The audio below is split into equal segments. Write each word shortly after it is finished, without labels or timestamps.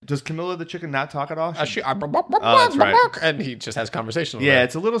Does Camilla the chicken not talk at all? That's right. And he just has conversation with Yeah, her.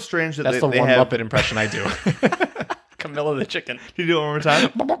 it's a little strange that That's the they one have... Muppet impression I do. Camilla the chicken. Can you do it one more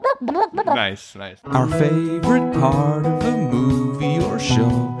time? Nice. Our favorite part of a movie or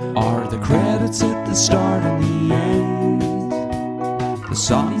show are the credits at the start and the end. The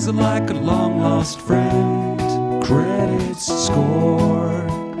songs are like a long lost friend. Credits score,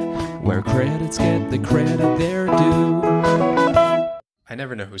 where credits get the credit they're due. I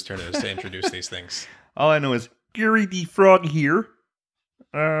never know whose turn it is to introduce these things. All I know is Gary D. Frog here.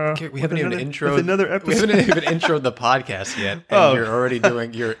 We haven't even introed. With another We episode. haven't even introed the podcast yet, and you're already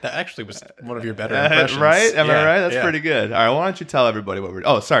doing your. That actually was one of your better impressions, right? Am I right? That's yeah. pretty good. All right, why don't you tell everybody what we're...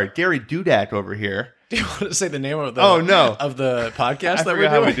 Oh, sorry. Gary Dudak over here. Do you want to say the name of the? Oh, no. Of the podcast I that we're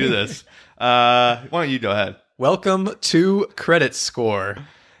forgot doing? how we do this. Why don't you go ahead? Welcome to Credit Score.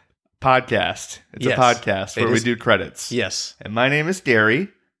 Podcast. It's Yes, a podcast where it we is. do credits. Yes, And my name is Gary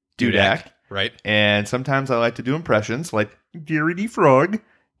Dudak. right? And sometimes I like to do impressions like Gary D. Frog.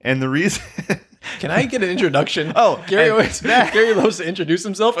 And the reason... Can I get an introduction? Oh, Gary and- Gary loves to introduce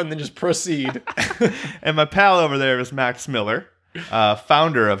himself and then just proceed. and my pal over there is Max Miller,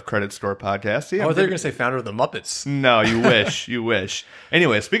 founder of Credit Store Podcast. See, Oh, they're going to say founder of the Muppets. No, you wish. You wish.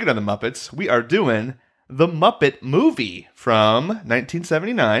 Anyway, speaking of the Muppets, we are doing The Muppet Movie from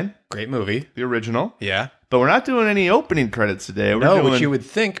 1979, Great movie. the original. Yeah. But we're not doing any opening credits today. We're No, doing which you would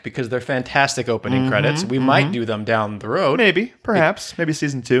think because they're fantastic opening credits. We might do them down the road. maybe, perhaps, maybe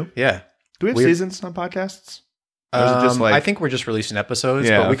season 2. Yeah. Do we have Weird. seasons on podcasts? Or is it just like I think we're just releasing episodes,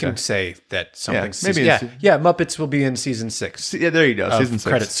 Yeah, but we okay. can say that something's maybe season, in yeah, Muppets will be in season 6. yeah, there you go, of season 6.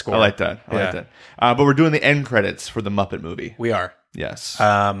 Credit Score. I like that. I like Yeah. that. But we're doing the end credits for the Muppet movie. We are. Yes.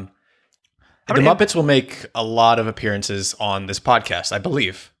 The many- Muppets will make a lot of appearances on this podcast, I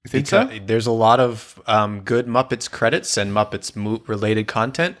believe. You think so? There's a lot of good Muppets credits and Muppets related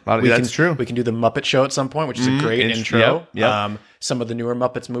content. That's true. We can do the Muppet Show at some point, which is a great intro. Yep. Some of the newer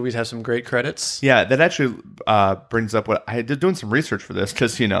Muppets movies have some great credits. Yeah, that actually brings up what I did doing some research for this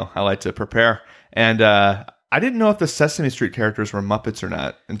because, I like to prepare. And I didn't know if the Sesame Street characters were Muppets or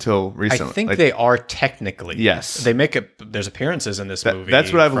not until recently. I think they are technically. Yes. They there's appearances in this movie.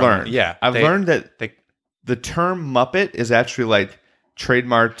 That's what I've learned. Yeah. I've learned that they, the term Muppet is actually like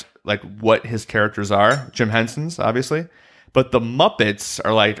trademarked, like what his characters are. Jim Henson's, obviously. But the Muppets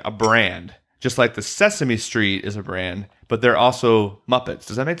are like a brand. Just like the Sesame Street is a brand, but they're also Muppets.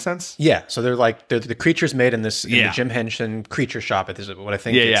 Does that make sense? yeah, so they're the creatures made in this in Yeah. the Jim Henson creature shop. This is what I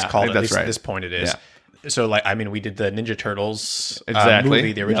think Yeah, it's yeah, I called. think At that's least right. at this point, it is. So, we did the Ninja Turtles Exactly.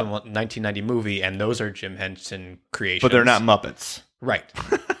 movie, the original 1990 movie, and those are Jim Henson creations. But they're not Muppets. right.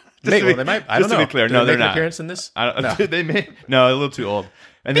 to be- They might. I just don't to know. be clear, Do no, they they're make an not. appearance in this? I don't, No. they may no, a little too old.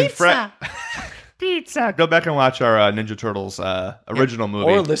 And then Fred, pizza. Go back and watch our Ninja Turtles original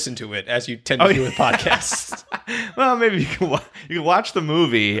movie. Or listen to it as you tend to do with podcasts. Well, maybe you can watch the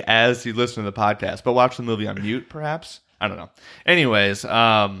movie as you listen to the podcast, but watch the movie on mute, perhaps. I don't know. Anyways,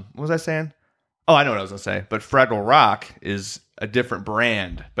 what was I saying? Oh, I know what I was gonna say. But Fraggle Rock is a different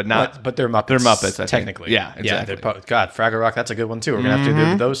brand, but not. But they're Muppets. They're Muppets, I think. technically. Yeah, exactly. God, Fraggle Rock. That's a good one too. We're gonna have to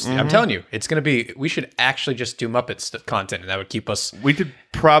do those. I'm telling you, it's gonna be. We should actually just do Muppets content, and that would keep us. We could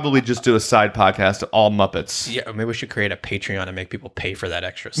probably just do a side podcast all Muppets. Yeah, maybe we should create a Patreon and make people pay for that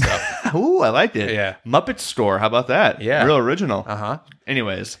extra stuff. Ooh, I liked it. Yeah. Muppet Store. How about that? Yeah. Real original. Uh-huh.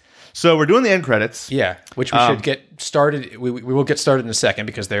 Anyways, so we're doing the end credits. Yeah, which we should get started. We will get started in a second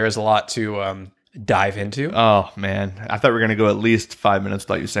because there is a lot to dive into. Oh, man. I thought we were going to go at least 5 minutes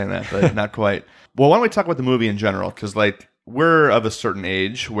without you saying that, but not quite. Well, why don't we talk about the movie in general? Because, we're of a certain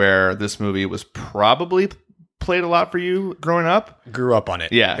age where this movie was probably played a lot for you growing up. Grew up on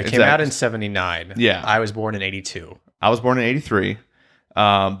it. Yeah, it came out exactly. in '79. Yeah. I was born in '82. I was born in 83.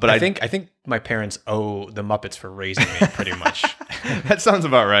 But I think my parents owe the Muppets for raising me pretty much. that sounds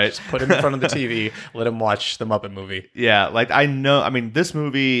about right. Put them in front of the TV, let them watch the Muppet movie. Yeah, this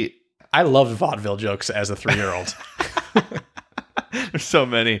movie, I loved vaudeville jokes as a 3-year-old. there's so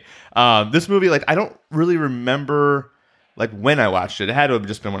many. This movie, I don't really remember when I watched it. It had to have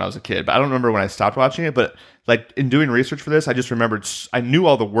just been when I was a kid, but I don't remember when I stopped watching it. But in doing research for this, I just remembered I knew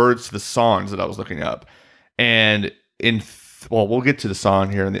all the words to the songs that I was looking up, and we'll get to the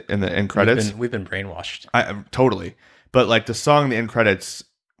song here in the end credits. We've been brainwashed. Totally, but the song in the end credits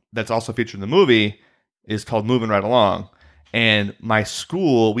that's also featured in the movie is called "Moving Right Along," and my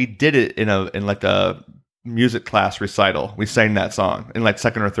school we did it in a music class recital. We sang that song in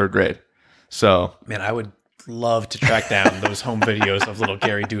 2nd or 3rd grade. So Man, I would love to track down those home videos of little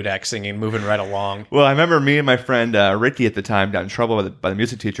Gary Dudak singing "Moving Right Along." well, I remember me and my friend Ricky at the time got in trouble by the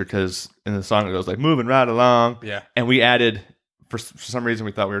music teacher because in the song it goes "Moving Right Along." Yeah. And we added for some reason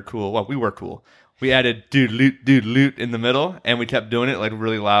we thought we were cool. Well, we were cool. We added dude loot in the middle, and we kept doing it like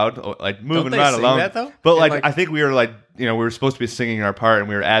really loud, like moving Don't they right sing along. that, though? But In, like like- I think we were like we were supposed to be singing our part, and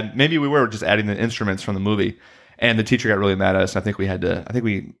we were maybe we were just adding the instruments from the movie, and the teacher got really mad at us. And I think we had to. I think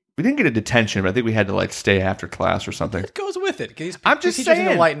we didn't get a detention, but I think we had to like stay after class or something. It goes with it. These, I'm just these teachers need to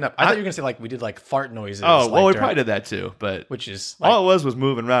saying. lighten up. I thought you were gonna say like we did like fart noises. Oh like, well, we during- probably did that too, but which is like, all it was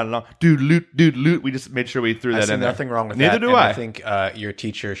moving around and on. Dude loot. We just made sure we threw I that see in there. nothing wrong with Neither that. do and I. I think your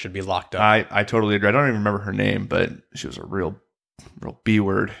teacher should be locked up. I totally agree. I don't even remember her name, but she was a real B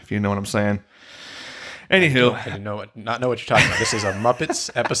word, if you know what I'm saying. Anywho, I didn't not know what you're talking about. This is a Muppets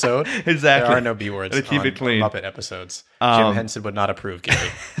episode. Exactly. There are no B words Gotta keep on it clean. Muppet episodes. Jim Henson would not approve, Gary.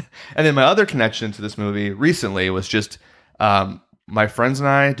 and then my other connection to this movie recently was just my friends and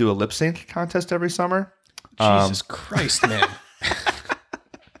I do a lip sync contest every summer. Jesus Christ, man.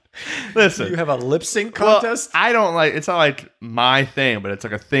 Listen, You have a lip sync well, contest? I don't like. It's not like my thing, but it's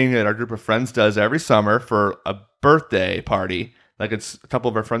like a thing that our group of friends does every summer for a birthday party. Like it's a couple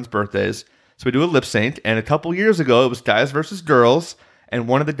of our friends' birthdays. So we do a lip sync, and a couple years ago it was guys versus girls, and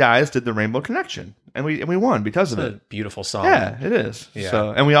one of the guys did the Rainbow Connection, and we won because of It's a it. beautiful song. Yeah, it is. Yeah.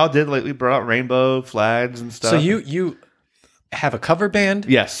 So, and we all did like we brought out rainbow flags and stuff. So you have a cover band?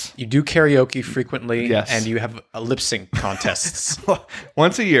 yes, You do karaoke frequently? Yes. And you have a lip sync contests.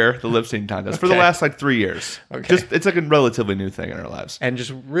 once a year the lip sync contest for the Okay. last like 3 years. Okay. Just it's like a relatively new thing in our lives. And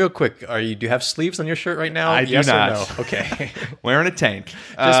just real quick, do you have sleeves on your shirt right now? I do yes not. Or no? Okay. Wearing a tank.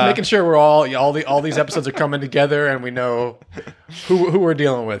 Just making sure we're all these episodes are coming together and we know who we're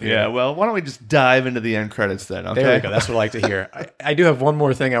dealing with here. Yeah, well, why don't we just dive into the end credits then? Okay. There we go. That's what I like to hear. I do have one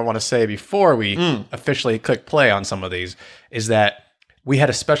more thing I want to say before we officially click play on some of these, is that we had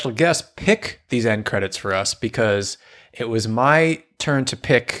a special guest pick these end credits for us because it was my turn to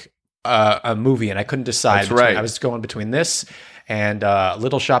pick a movie and I couldn't decide. That's right. I was going between this and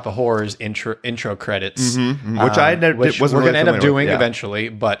Little Shop of Horrors intro credits, Which I wasn't which we're really going to end up familiar with, doing yeah. eventually,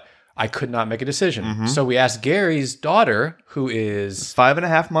 but I could not make a decision. So we asked Gary's daughter, who is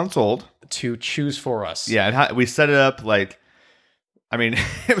 5.5 months old. to choose for us. Yeah, and we set it up like, I mean,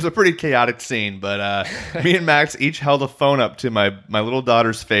 it was a pretty chaotic scene, but me and Max each held a phone up to my little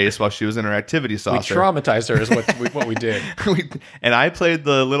daughter's face while she was in her activity We saucer. traumatized her is what we did. And I played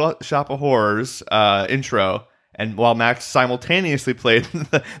the Little Shop of Horrors intro, and while Max simultaneously played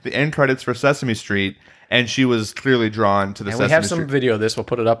the end credits for Sesame Street, and she was clearly drawn to the And Sesame we have some Street. video of this. We'll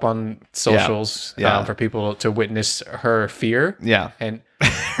put it up on socials Yeah. for people to witness her fear. Yeah. And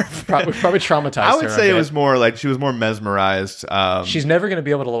probably traumatized her. I would a say it bit. was more like she was more mesmerized. She's never going to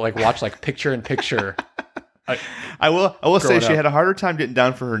be able to watch picture in picture. I will say growing she up. had a harder time getting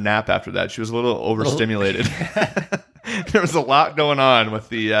down for her nap after that. She was a little overstimulated. There was a lot going on with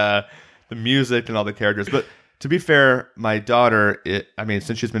the music and all the characters. But to be fair, my daughter,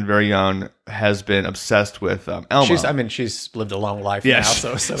 since she's been very young, has been obsessed with Elmo. She's lived a long life Yes.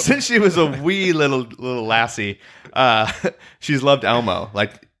 now. So Since she was a wee little lassie, she's loved Elmo.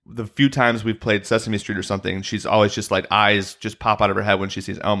 Like the few times we've played Sesame Street or something, she's always just like eyes just pop out of her head when she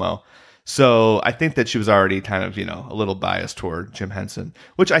sees Elmo. So I think that she was already kind of, a little biased toward Jim Henson,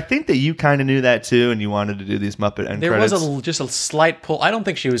 which I think that you kind of knew that too, and you wanted to do these Muppet end there credits. was just a slight pull. I don't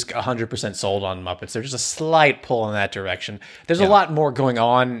think she was 100% sold on Muppets. There's just a slight pull in that direction. There's a lot more going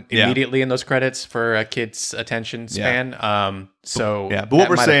on Yeah. immediately in those credits for a kid's attention span. But what that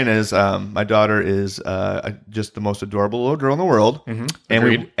we're might saying is, my daughter is just the most adorable little girl in the world, and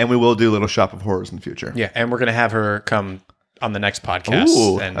Agreed. we will do Little Shop of Horrors in the future. Yeah, and we're gonna have her come on the next podcast.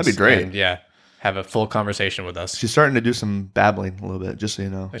 Ooh, that'd be great. And, have a full conversation with us. She's starting to do some babbling a little bit, just so you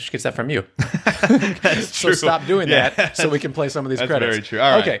know. She gets that from you. That's So stop doing Yeah. that so we can play some of these That's credits. very true.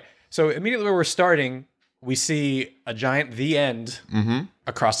 All right. Okay, so immediately where we're starting, we see a giant "The End"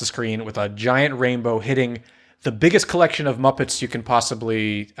 across the screen with a giant rainbow hitting the biggest collection of Muppets you can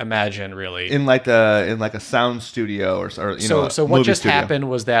possibly imagine, really. In like a sound studio or So what movie just studio. happened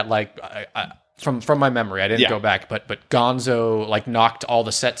was that from my memory, I didn't Yeah. go back, but Gonzo knocked all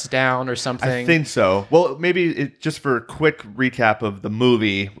the sets down or something. I think so. Well, maybe just for a quick recap of the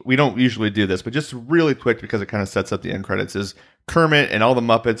movie, we don't usually do this, but just really quick because it kind of sets up the end credits. Is Kermit and all the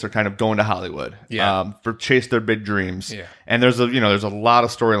Muppets are kind of going to Hollywood, for chase their big dreams. Yeah. And there's a lot of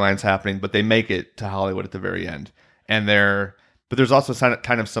storylines happening, but they make it to Hollywood at the very end. But there's also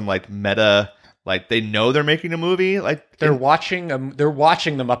kind of some like meta Like they know they're making a movie. Like They're watching the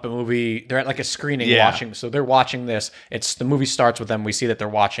Muppet movie. They're at like a screening Yeah. watching. So they're watching this. It's the movie starts with them. We see that they're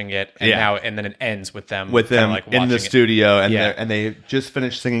watching it, and Yeah. and then it ends with them with kinda them like in the watching it. studio, and Yeah. they just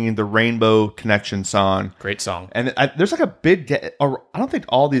finished singing the Rainbow Connection song. Great song. And there's like a big. Or I don't think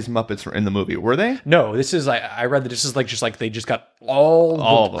all these Muppets were in the movie. Were they? No, this is I read that this is like just like they just got all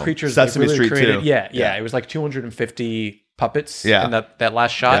of the them. creatures Sesame they really Street created. too. Yeah, Yeah. It was like 250 puppets Yeah. in that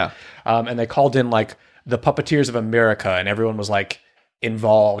last shot. And they called in like the Puppeteers of America, and everyone was like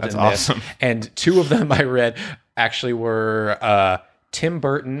involved That's in this. awesome. And two of them I read actually were Tim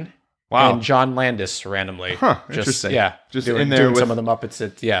Burton Wow. and John Landis randomly. Huh, Just, interesting. Yeah. Just doing, in there doing with- some of the Muppets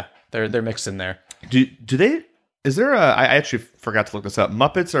that they're mixed in there. Do they? Is there a? I actually forgot to look this up.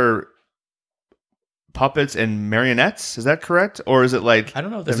 Muppets are puppets and marionettes. Is that correct, or is it like? I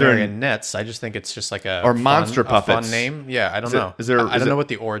don't know if is they're there marionettes. I just think it's just like a Or monster a fun puppets. name. Yeah, I don't Is it- know. is there- I is don't it- know what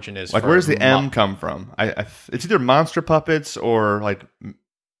the origin is. like for where's the M Mupp- come from? It's either monster puppets or like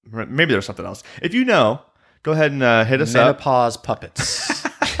maybe there's something else. If you know, go ahead and hit us up. Menopause puppets.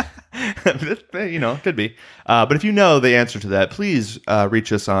 Could be. But if you know the answer to that, please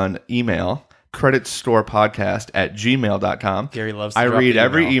reach us on email, creditstorepodcast@gmail.com. Gary loves to I drop read the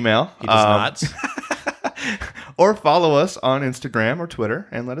every email. He does not. Or follow us on Instagram or Twitter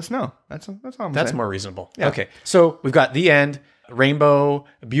and let us know. That's all I'm That's saying. more reasonable. Yeah. Okay, so we've got the end, rainbow,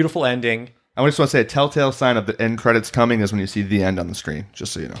 a beautiful ending. I just want to say a telltale sign of the end credits coming is when you see the end on the screen,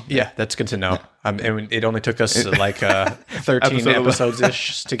 just so you know. Yeah, that's good to know. And it only took us like 13 Episode-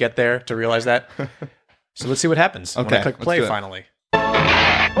 episodes-ish to get there, to realize that. So let's see what happens when I Okay, click let's play do it. finally.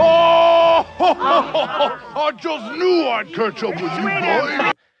 I just knew I'd catch up with you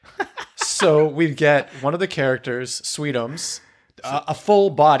boys. So we get one of the characters, Sweetums, a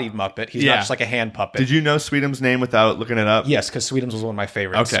full-bodied Muppet. He's Yeah. not just like a hand puppet. Did you know Sweetum's name without looking it up? Yes, because Sweetums was one of my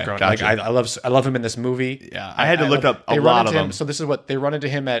favorites. Okay, growing- gotcha. Like, I love him in this movie. Yeah, I had to look up a they run lot into of him. them. So this is what they run into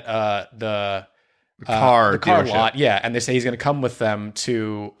him at the car car dealership. lot. Yeah, and they say he's going to come with them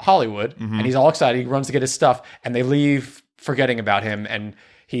to Hollywood, Mm-hmm. and he's all excited. He runs to get his stuff, and they leave forgetting about him, and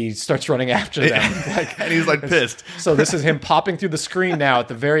he starts running after them. And he's like pissed. So this is him popping through the screen now at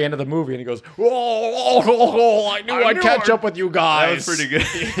the very end of the movie, and he goes, "Oh, I knew I'd catch up with you guys." That was pretty good.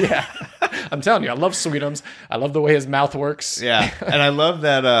 Yeah, I'm telling you, I love Sweetums. I love the way his mouth works. Yeah, and I love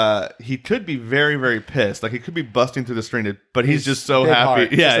that he could be very, very pissed. Like he could be busting through the screen, but he's just so big happy.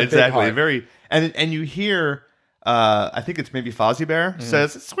 heart. Yeah, Just a big exactly. heart. Very, and you hear. I think it's maybe Fozzie Bear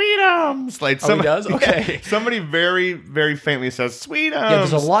says "Sweetums." Like Mm-hmm. Oh, he does? Okay. somebody very, very faintly says "Sweetums." Yeah,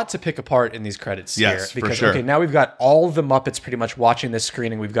 there's a lot to pick apart in these credits Yes, here. for Because, sure. okay, now we've got all the Muppets pretty much watching this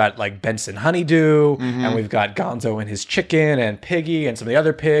screening. We've got like Benson Honeydew, Mm-hmm. and we've got Gonzo and his chicken, and Piggy, and some of the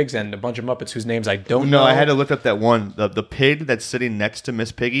other pigs, and a bunch of Muppets whose names I don't know. No, I had to look up that one, the pig that's sitting next to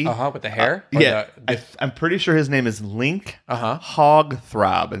Miss Piggy. With the hair? Or Yeah, the- I'm pretty sure his name is Link Uh-huh.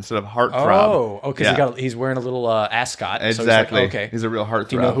 Hogthrob instead of Heartthrob. Oh, because Yeah. he's wearing a little ascot. So Exactly. he's like, okay. He's a real heartthrob.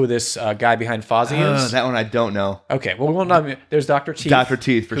 Do you know who this guy behind Fozzie is? That one I don't know. Okay, well, there's Dr. Teeth. Dr.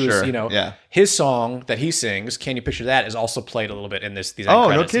 Teeth, for who's, sure. You know, Yeah. his song that he sings, "Can You Picture That," is also played a little bit in these end Oh, no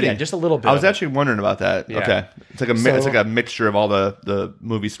credits. kidding. Yeah, just a little bit. I was of it. actually wondering about that. Yeah. Okay. It's like a So- it's like a mixture of all the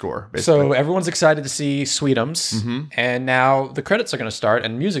movie score, basically. So everyone's excited to see Sweetums, Mm-hmm. and now the credits are going to start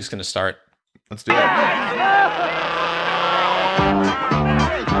and music's going to start. Let's do it.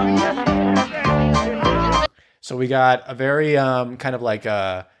 So we got a very kind of like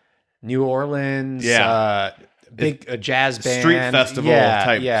New Orleans, Yeah. big jazz band, Street festival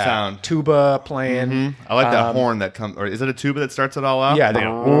type sound. tuba playing. I like that horn that comes, or is it a tuba that starts it all out? Yeah, they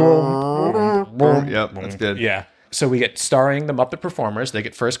Yep, that's good. yeah. So we get starring the Muppet performers. They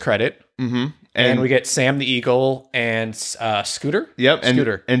get first credit, and we get Sam the Eagle and Scooter. Yep, and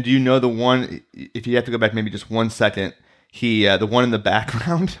Scooter. And do you know the one? If you have to go back, maybe just 1 second. He, the one in the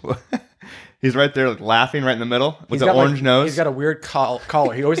background, he's right there, like laughing right in the middle with the orange nose. He's got a weird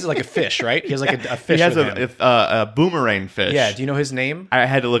collar. He always is like a fish, right? He has like a fish. He has with him. a boomerang fish. Yeah. Do you know his name? I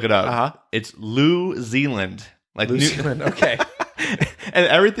had to look it up. Uh-huh. It's New Zealand. Like New Zealand. Okay. And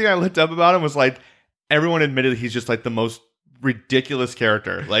everything I looked up about him was like everyone admitted he's just like the most ridiculous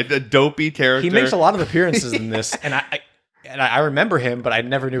character, like the dopey character. He makes a lot of appearances in this, and I remember him, but I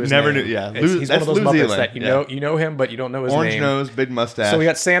never knew his name. Never knew- yeah. He's one That's of those New Muppets Zealand, that you know him, but you don't know his orange name. nose, big mustache. So we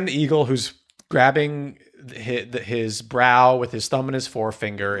got Sam the Eagle, who's grabbing his brow with his thumb and his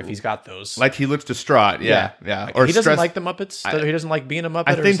forefinger, if he's got those. like he looks distraught. Yeah. Like, Or he doesn't stressed- like the Muppets. He doesn't like being a Muppet.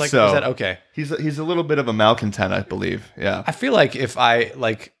 I or think is like, so. Is that okay? He's a little bit of a malcontent, I believe. Yeah. I feel like if I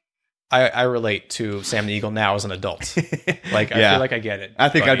relate to Sam the Eagle now as an adult. Like I Yeah. feel like I get it. I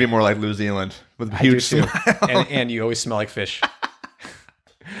think but I'd be more like New Zealand with a I do huge too. smile. and you always smell like fish.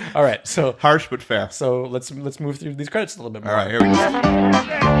 All right, so Harsh but fair. let's move through these credits a little bit more. All right, here we go.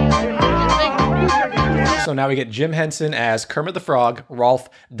 So now we get Jim Henson as Kermit the Frog, Rolf,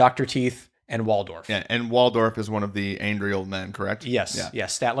 Dr. Teeth, and Waldorf. Yeah, and Waldorf is one of the angry old men, correct? Yes, Yeah.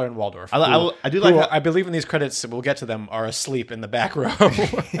 Statler and Waldorf. I do like who how- I believe in these credits, we'll get to them, are asleep in the back row.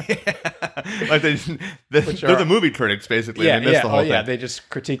 Like they're the movie critics, basically. yeah, They missed the whole thing. yeah. They just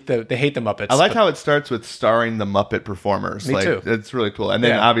critique they hate the Muppets. I like but- how it starts with starring the Muppet performers. Me like, too. It's really cool. And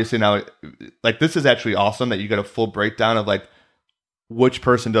then Yeah. obviously now, like this is actually awesome that you get a full breakdown of like which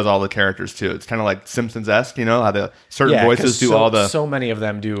person does all the characters too. It's kind of like Simpsons-esque, you know, how the certain voices 'cause do all the... So many of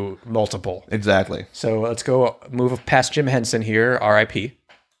them do multiple. Exactly. So let's go move past Jim Henson here, R.I.P.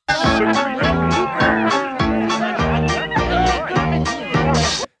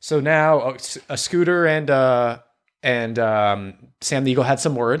 So now a Scooter and Sam the Eagle had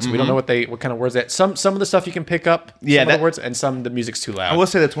some words. We don't know what kind of words that. Some of the stuff you can pick up. Yeah, some of that- the words, and some the music's too loud. I will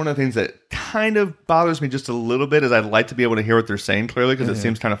say that's one of the things that kind of bothers me just a little bit is I'd like to be able to hear what they're saying clearly because it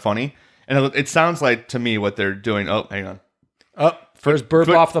seems kind of funny. And it sounds like to me what they're doing. Oh, hang on. First burp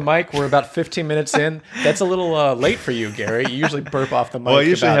off the mic. We're about 15 minutes in. That's a little late for you, Gary. You usually burp off the mic. Well, I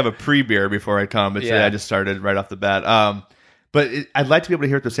usually have a pre-beer before I come, but today Yeah. I just started right off the bat. But I'd like to be able to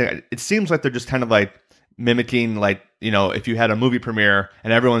hear what they're saying. It seems like they're just kind of like mimicking, like, you know, if you had a movie premiere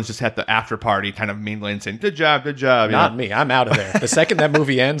and everyone's just at the after party kind of mingling saying, good job, good job. You Not know? me. I'm out of there. The second that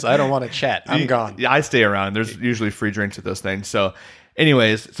movie ends, I don't want to chat. I'm gone. Yeah, I stay around. There's usually free drinks at those things. So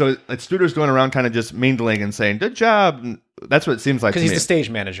anyways, so like Studer's going around kind of just mingling and saying, good job. And that's what it seems like to Because me. he's the stage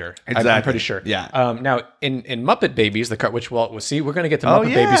manager. I'm Exactly. pretty sure. Yeah. Now, in Muppet Babies, which we'll see, we're going to get to Oh, Muppet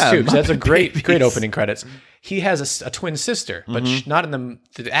yeah, Babies too, because that's a Muppet great Babies. opening credits. He has a twin sister, but not in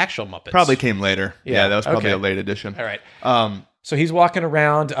the actual Muppets. Probably came later. Yeah, That was probably okay. a late edition. All right. So he's walking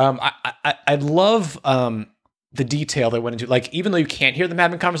around. I love the detail that went into, like, even though you can't hear them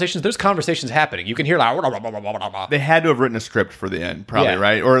having conversations, there's conversations happening. You can hear like, They had to have written a script for the end, probably, Yeah.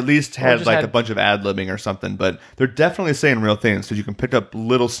 right? Or at least had just like had- a bunch of ad-libbing or something. But they're definitely saying real things because you can pick up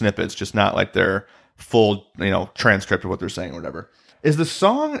little snippets, just not like their full, transcript of what they're saying or whatever. Is this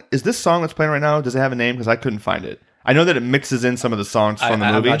song that's playing right now, does it have a name? Because I couldn't find it. I know that it mixes in some of the songs from the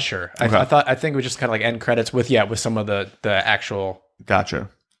movie. I'm not sure. Okay. I think it was just kind of like end credits with some of the actual. Gotcha.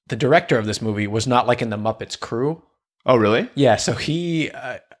 The director of this movie was not like in the Muppets crew. Oh, really? Yeah, so he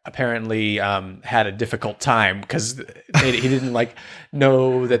apparently had a difficult time because he didn't like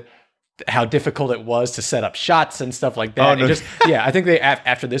know that how difficult it was to set up shots and stuff like that. Oh, no. I think they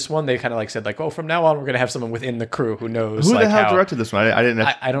after this one they kind of like said like, oh, from now on we're gonna have someone within the crew who knows. Who like the hell how, directed this one? I didn't.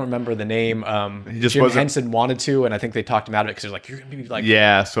 I don't remember the name. just Jim wasn't- Henson wanted to, and I think they talked him out of it because they're like, you're gonna be like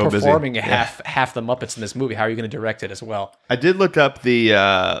so busy. performing Yeah. half the Muppets in this movie. How are you gonna direct it as well? I did look up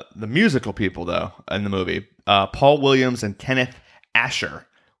the musical people though in the movie. Paul Williams and Kenneth Asher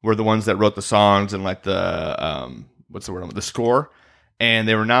were the ones that wrote the songs and like the the score, and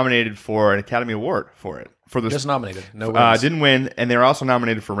they were nominated for an Academy Award for it. For Just nominated, no wins. didn't win, and they were also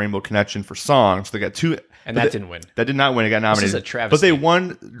nominated for Rainbow Connection for songs. They got two, And but that they- didn't win. That did not win. It got nominated. is a travesty. But they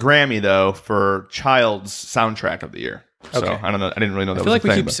won Grammy though for Child's soundtrack of the year. So Okay. I don't know. I didn't really know that I feel was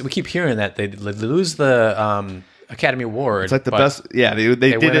like a thing. we keep hearing that they lose the Academy Award. It's like the but best. Yeah, they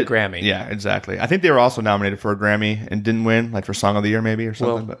did win a it. Grammy. Yeah, exactly. I think they were also nominated for a Grammy and didn't win, like for Song of the Year maybe or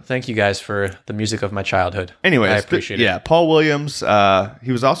something. Well, but thank you guys for the music of my childhood. anyways, I appreciate it. Yeah, Paul Williams.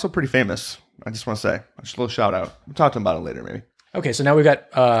 He was also pretty famous. I just want to say, just a little shout out. We'll talk to him about it later, maybe. Okay, so now we've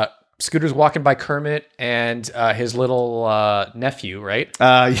got Scooter's walking by Kermit and his little nephew, right?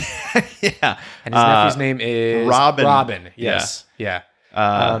 Yeah, And his nephew's name is Robin. Robin. Yes, yeah.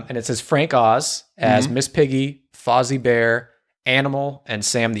 And it says Frank Oz as Miss Piggy, Fozzie Bear, Animal, and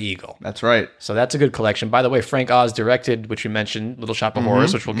Sam the Eagle. That's right. So that's a good collection. By the way, Frank Oz directed, which we mentioned, Little Shop of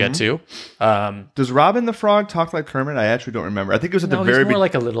Horrors, which we'll get to. Does Robin the Frog talk like Kermit? I actually don't remember. I think it was at No, the he's very more beginning.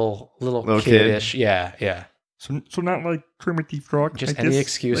 like a little kid. kiddish. Yeah. So not like Kermit the Frog. Just I any guess.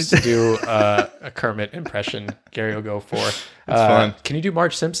 excuse to do a Kermit impression, Gary will go for. fun. Can you do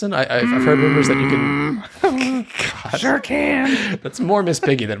Marge Simpson? I've heard rumors that you can. Sure can. That's more Miss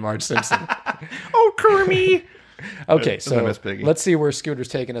Piggy than Marge Simpson. Oh, Kermit. Okay, That's so Miss Piggy. let's see where Scooter's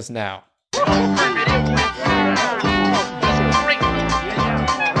taking us now.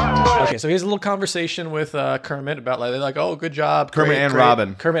 Okay, so he has a little conversation with Kermit about they're like, oh, good job, Kermit and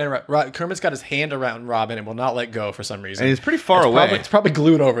Robin. Kermit's got his hand around Robin and will not let go for some reason. And he's pretty far away. It's probably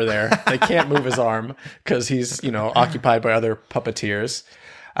glued over there. They can't move his arm because he's, occupied by other puppeteers.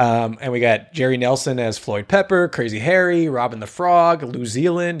 And we got Jerry Nelson as Floyd Pepper, Crazy Harry, Robin the Frog, Lou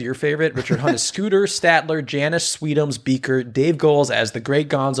Zealand, your favorite, Richard Hunt as Scooter, Statler, Janice Sweetums, Beaker, Dave Goles as the Great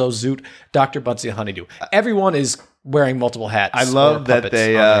Gonzo, Zoot, Dr. Bunsey, and Honeydew. Everyone is wearing multiple hats. I love or that puppets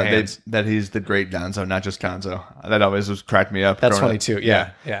on their they hands. that he's the great Gonzo, not just Gonzo. That always was cracked me up. That's growing funny up. too.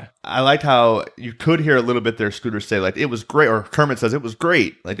 Yeah, yeah. I liked how you could hear a little bit there. Scooter say like it was great, or Kermit says it was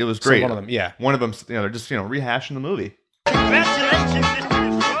great. Like it was So great. one of them, yeah. One of them, they're just rehashing the movie.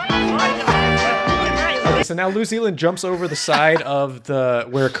 Okay, so now New Zealand jumps over the side of the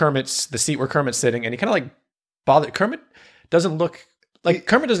seat where Kermit's sitting, and he kind of like bothered. Kermit doesn't look like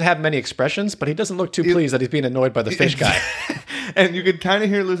Kermit doesn't have many expressions, but he doesn't look too pleased that he's being annoyed by the fish guy. And you could kind of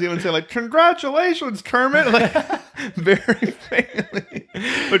hear New Zealand say like, "Congratulations, Kermit!" Like very faintly.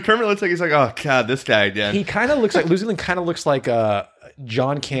 But Kermit looks like he's like, "Oh God, this guy again." He kind of looks like New Zealand kind of looks like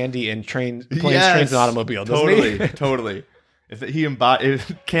John Candy in Planes, Yes, Trains, and Automobile, doesn't totally, he? Totally.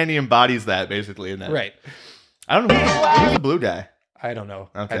 If Candy embodies that basically in that. Right. I don't know who's the blue guy. I don't know.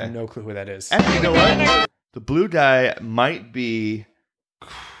 Okay. I have no clue who that is. Actually, you know what? The blue guy might be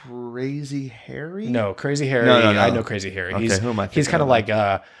Crazy Harry. No, Crazy Harry. No. I know Crazy Harry. Okay, who am I He's thinking kind of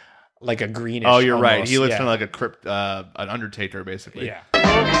of? like a greenish. Oh, you're right. almost. He looks Yeah. kind of like a crypt, an Undertaker, basically. Yeah.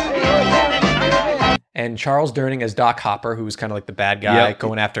 And Charles Durning as Doc Hopper, who's kind of like the bad guy Yep.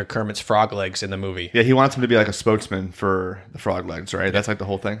 going after Kermit's frog legs in the movie. Yeah, he wants him to be like a spokesman for the frog legs, right? That's like the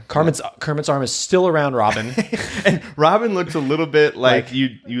whole thing. Kermit's arm is still around Robin. And Robin looks a little bit like you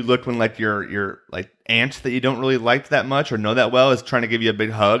look when like your like aunt that you don't really like that much or know that well is trying to give you a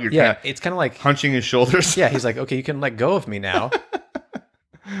big hug. You're Yeah, kind it's kind of like of hunching his shoulders. yeah. He's like, okay, you can let go of me now.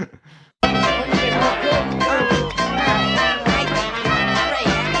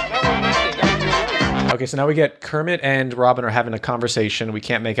 Okay, so now we get Kermit and Robin are having a conversation. We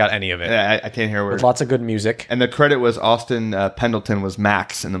can't make out any of it. Yeah, I can't hear With words. lots of good music. And the credit was Austin Pendleton was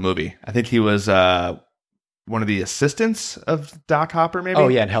Max in the movie. I think he was one of the assistants of Doc Hopper, maybe. Oh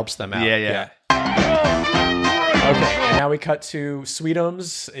yeah, and helps them out. Yeah. Okay, and now we cut to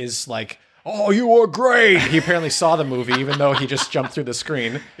Sweetums is like, "Oh, you were great." He apparently saw the movie, even though he just jumped through the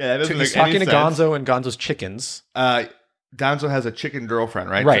screen. Yeah, that doesn't He's make any talking to sense. Gonzo and Gonzo's chickens. Gonzo has a chicken girlfriend,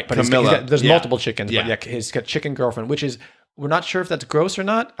 right? Right, but Camilla. there's Yeah. multiple chickens. Yeah. But yeah, he's got chicken girlfriend, which is we're not sure if that's gross or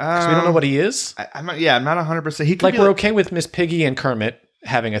not because we don't know what he is. I'm not 100%. He could Like be we're okay with Miss Piggy and Kermit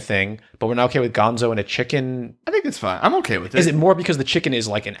having a thing, but we're not okay with Gonzo and a chicken. I think it's fine. I'm okay with it. Is it more because the chicken is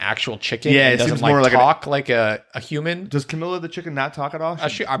like an actual chicken? Yeah, and it doesn't seems more like talk like a human. Does Camilla the chicken not talk at all?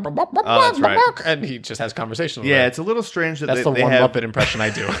 That's right. And he just has conversation with Yeah, her. it's a little strange that That's they, the they one have. Muppet impression I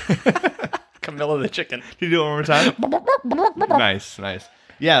do. Camilla the chicken. Can you do it one more time? Nice.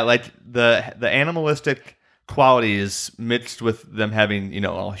 Yeah, like the animalistic qualities mixed with them having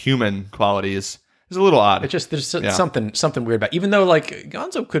all human qualities is a little odd. It's just there's Yeah. something weird about. Even though like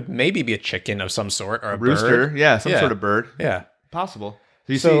Gonzo could maybe be a chicken of some sort or a Rooster, bird. yeah, some sort of bird. Yeah. Possible.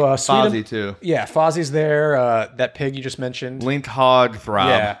 So you So, see Fozzie Sweetum- too. Yeah, Fozzie's there. That pig you just mentioned. Link Hog Throb.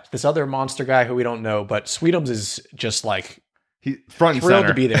 Yeah, this other monster guy who we don't know, but Sweetums is just like He front and thrilled center.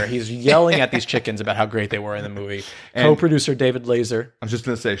 to be there. He's yelling at these chickens about how great they were in the movie. And- Co-producer David Laser. I was just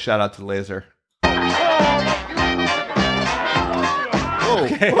gonna say shout out to Laser.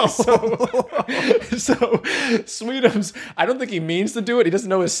 Okay, so Sweetums, I don't think he means to do it. He doesn't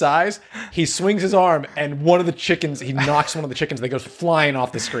know his size. He swings his arm, and he knocks one of the chickens that goes flying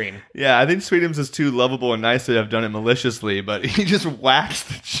off the screen. Yeah, I think Sweetums is too lovable and nice to have done it maliciously, but he just whacks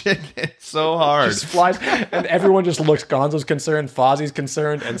the chicken so hard. Just flies, and everyone just looks. Gonzo's concerned, Fozzie's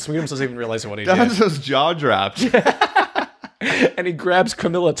concerned, and Sweetums doesn't even realize what he did. Gonzo's jaw dropped. And he grabs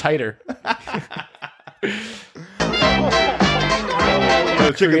Camilla tighter.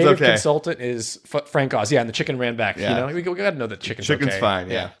 The chicken's Creative okay. consultant is Frank Oz. Yeah, and the chicken ran back. Yeah. We got to know that chicken's Chicken's okay. fine,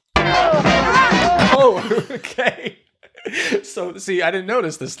 yeah. Oh, okay. So, see, I didn't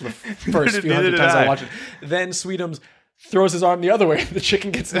notice this the first few Neither hundred did times I I. watched it. Then Sweetums throws his arm the other way. The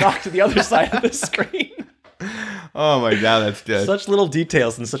chicken gets knocked to the other side of the screen. Oh my god, that's good. Such little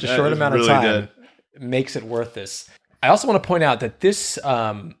details in such a That short is amount of really time makes it worth this. I also want to point out that this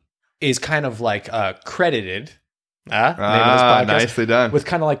is kind of like credited. Name of this podcast, nicely done. with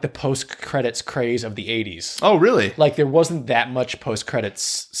kind of like the post-credits craze of the 80s. Oh, really? Like there wasn't that much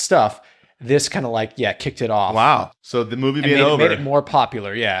post-credits stuff. This kind of like, kicked it off. Wow. So the movie And being made, over. made it more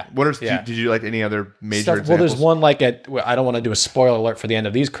popular, yeah. What are Yeah. did you like any other major Stuff, well, examples? there's one like I don't want to do a spoiler alert for the end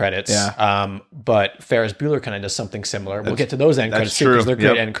of these credits. Yeah. But Ferris Bueller kind of does something similar. We'll get to those end that's credits too because true. they're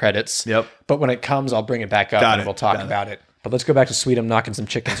great Yep. end credits. Yep. But when it comes, I'll bring it back up Got and it. we'll talk Got it. about it. But let's go back to Sweetum knocking some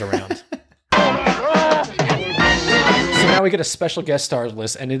chickens around. So now we get a special guest stars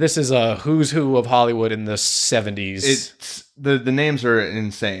list, and this is a who's who of Hollywood in the 70s. It's the names are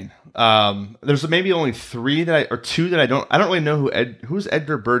insane. There's maybe only two that I don't really know who's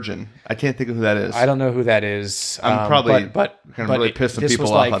Edgar Bergen. I can't think of who that is. I don't know who that is. I'm probably but really pissed some this people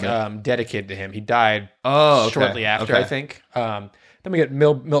was off like on it. dedicated to him. He died Okay. shortly after, Okay. I think. Then we get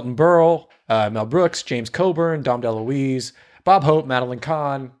Milton Berle, Mel Brooks, James Coburn, Dom DeLuise, Bob Hope, Madeline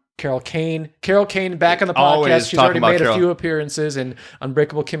Kahn, Carol Kane. Carol Kane back on the Always podcast. She's talking already about made Carol. a few appearances in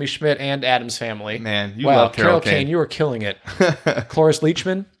Unbreakable Kimmy Schmidt and Addams Family. Man, you wow, love Carol Kane. You were killing it. Cloris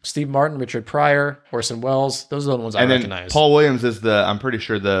Leachman, Steve Martin, Richard Pryor, Orson Welles. Those are the ones I And then recognize. Paul Williams is I'm pretty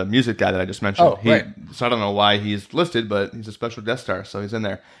sure the music guy that I just mentioned. Oh, right. So I don't know why he's listed, but he's a special guest star, so he's in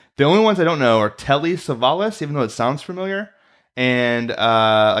there. The only ones I don't know are Telly Savalas, even though it sounds familiar, and like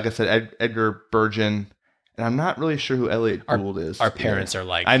I said, Edgar Bergen. And I'm not really sure who Elliot Gould is. Our parents are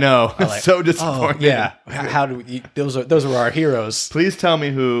like, I know. are It's so disappointing. Oh, yeah. How do we? Those are our heroes. Please tell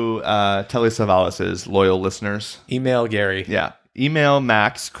me who Telly Savalas is, loyal listeners. Email Gary. Yeah. Email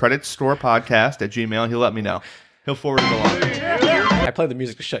Max, creditstorepodcast@gmail. He'll let me know. He'll forward it along. I play the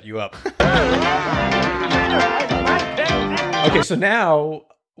music to shut you up. Okay, so now,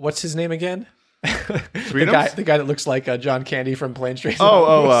 what's his name again? the guy that looks like John Candy from Planes, Trains, and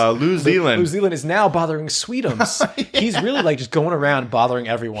Automobiles. Lou Zealand. Lou Zealand is now bothering Sweetums. He's really like just going around bothering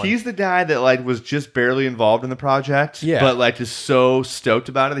everyone. He's the guy that like was just barely involved in the project, Yeah. but like is so stoked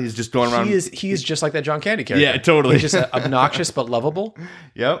about it. He's just going around. He is just like that John Candy character. Yeah, totally. He's just obnoxious but lovable.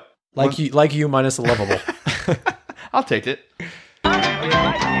 Yep. Like you minus the lovable. I'll take it.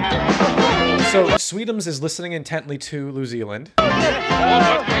 So Sweetums is listening intently to Lou Zealand.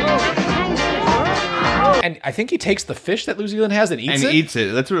 And I think he takes the fish that Lou Zealand has and eats And it. he eats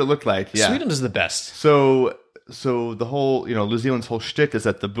it. That's what it looked like. Yeah. Sweetums is the best. So the whole, Lou Zealand's whole shtick is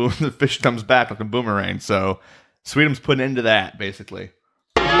that the fish comes back like a boomerang. So Sweetums put an end to that, basically.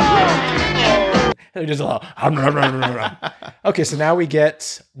 He just okay, so now we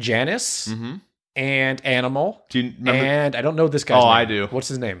get Janice and Animal. Do you remember? And I don't know this guy's name. I do. What's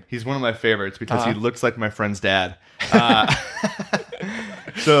his name? He's one of my favorites because he looks like my friend's dad.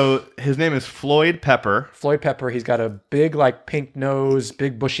 So his name is Floyd Pepper. Floyd Pepper. He's got a big, like, pink nose,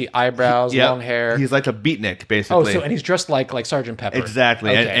 big bushy eyebrows, Yep. long hair. He's like a beatnik, basically. and he's dressed like Sergeant Pepper.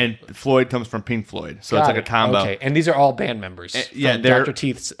 Exactly. Okay. And Floyd comes from Pink Floyd. So Got it's like it. a combo. Okay, and these are all band members. yeah, from they're- Dr.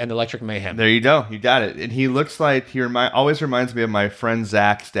 Teeth's and Electric Mayhem. There you go. You got it. And he looks like always reminds me of my friend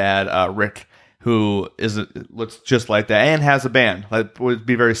Zach's dad, Rick, who looks just like that and has a band. Like would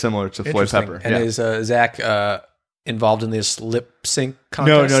be very similar to Floyd Interesting. Pepper. And Yeah. is Zach involved in this lip sync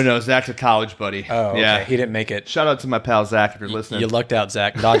contest? No. Zach's a college buddy. Oh, okay. Yeah. He didn't make it. Shout out to my pal Zach if you're listening. You lucked out,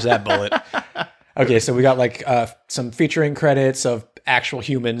 Zach. Dodge that bullet. Okay, so we got like some featuring credits of actual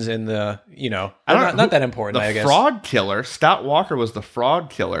humans in the, not that important, The I guess. frog killer. Scott Walker was the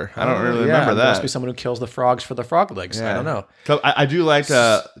frog killer. I don't really remember There must that. be someone who kills the frogs for the frog legs. I don't know. So I do like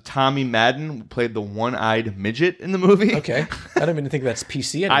Tommy Madden played the one-eyed midget in the movie. Okay. I don't even think that's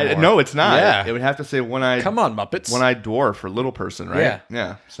PC anymore. No, it's not. Yeah. It would have to say one-eyed. Come on, Muppets. One-eyed dwarf or little person, right? Yeah.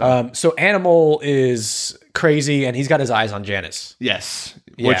 Yeah. So. So Animal is crazy, and he's got his eyes on Janice. Yes.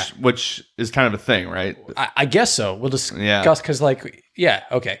 Yeah. Which is kind of a thing, right? I guess so. We'll discuss because,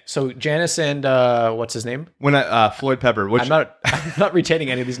 okay. So Janice and what's his name? When Floyd Pepper, which I'm not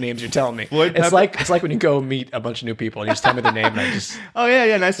retaining any of these names you're telling me. Floyd it's Pepper? like when you go meet a bunch of new people and you just tell me their name and I just oh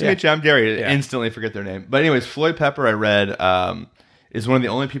yeah, nice to meet you. I'm Gary. Yeah. Instantly forget their name. But anyways, Floyd Pepper, I read, is one of the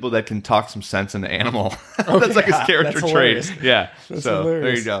only people that can talk some sense into Animal. That's like his character that's trait. hilarious. Yeah. That's so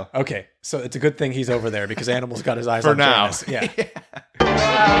hilarious. there you go. Okay, so it's a good thing he's over there because Animal's got his eyes For on now. Janice. Yeah.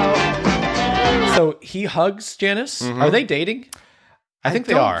 So he hugs Janice. Mm-hmm. Are they dating? I think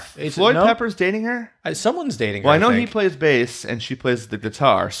they are. Floyd Pepper's dating her? Someone's dating her. Well, I know he think. plays bass and she plays the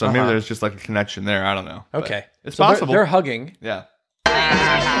guitar, so maybe there's just like a connection there. I don't know. But Okay. it's So possible. They're hugging. Yeah.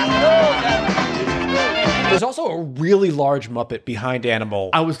 There's also a really large Muppet behind Animal.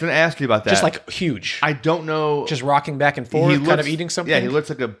 I was going to ask you about that. just like huge. I don't know. just rocking back and forth, kind of eating something. Yeah, he looks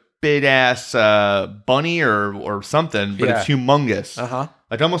like a big ass bunny or something, but it's Yeah. humongous. Uh-huh.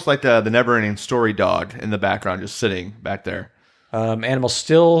 Like almost like the Never-Ending Story dog in the background, just sitting back there. Animal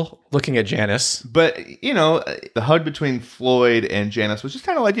still looking at Janice. But the hug between Floyd and Janice was just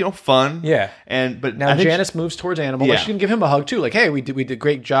kind of like fun. Yeah. But Now I think Janice moves towards Animal. Yeah. Like, she can give him a hug too. Like, hey, we did a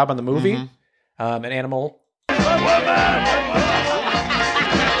great job on the movie. And Animal.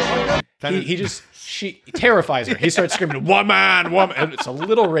 She terrifies her. He starts screaming, "Woman, woman!" And it's a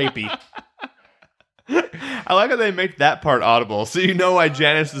little rapey. I like how they make that part audible, so you know why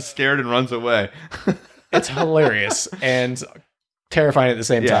Janice is scared and runs away. It's hilarious. And terrifying at the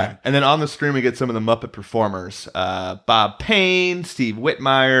same time. And then on the screen, we get some of the Muppet performers. Bob Payne, Steve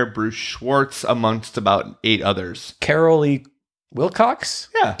Whitmire, Bruce Schwartz, amongst about 8 others. Carol E. Wilcox?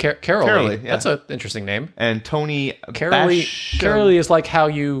 Yeah. Carol E. yeah. That's an interesting name. And Tony Carol E. Basham. Carol E. is like how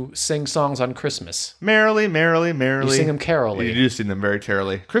you sing songs on Christmas. Merrily. You sing them carolly. You do sing them very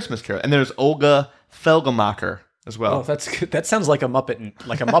carolly. Christmas carol. And there's Olga Felgemacher as well. Oh, that's good. That sounds like a Muppet.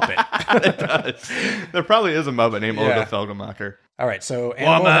 It does. There probably is a Muppet named Olga Felgemacher. All right, so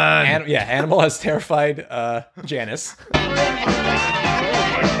Animal has terrified Janice.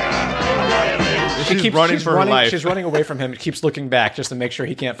 She's running for her life. She's running away from him. Keeps looking back just to make sure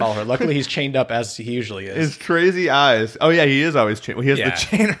he can't follow her. Luckily, he's chained up as he usually is. His crazy eyes. Oh yeah, he is always chained. Well, he has Yeah. the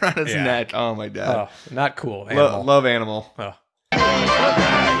chain around his Yeah. neck. Oh my god. Oh, not cool. Animal. Love Animal. Oh.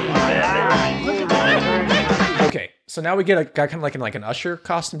 Okay, so now we get a guy kind of like in like an usher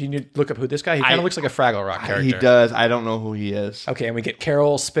costume. Do you need to look up who this guy? He kind of looks like a Fraggle Rock character. He does. I don't know who he is. Okay, and we get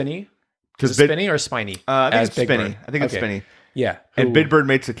Carol Spinney. Because Is it Spinney or Spiny? I think As it's Big Spinny. Bird. I think it's Okay. Spinny. Yeah. And who- Big Bird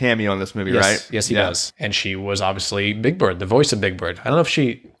makes a cameo in this movie, yes, right? Yes, he Yeah. does. And she was obviously Big Bird, the voice of Big Bird. I don't know if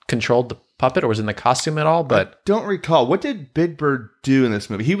she controlled the puppet or was in the costume at all, but Don't recall. What did Big Bird do in this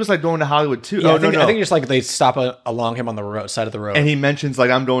movie? He was like going to Hollywood too. yeah, Oh, I think, no. I think just like they stop along him on the side of the road. And he mentions like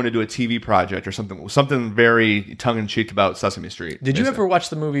I'm going to do a TV project or something very tongue in cheek about Sesame Street. Did you ever watch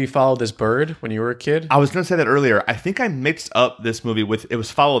the movie Follow This Bird when you were a kid? I was going to say that earlier. I think I mixed up this movie with it was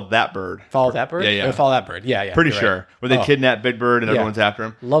Follow That Bird. Follow That Bird? Yeah. Or Follow That Bird. Yeah. Pretty you're sure. right. Where they Oh, kidnap Big Bird and Yeah. everyone's after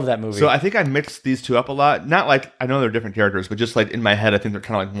him. Love that movie. So I think I mixed these two up a lot. Not like I know they're different characters, but just like in my head, I think they're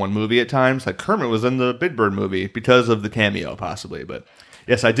kind of like one movie at times. Like Kermit was in the Big Bird movie because of the cameo, possibly. But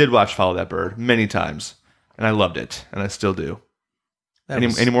yes, I did watch Follow That Bird many times, and I loved it, and I still do.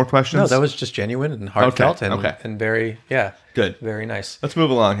 Any more questions? No, that was just genuine and heartfelt Okay. and very, good. very nice. Let's move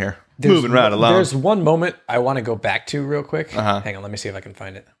along here. Moving right along. There's one moment I want to go back to real quick. Hang on, let me see if I can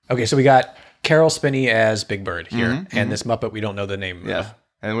find it. Okay, so we got Carol Spinney as Big Bird here, and this Muppet we don't know the name Yeah. of.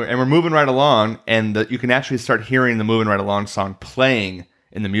 And we're moving right along, and you can actually start hearing the Moving Right Along song playing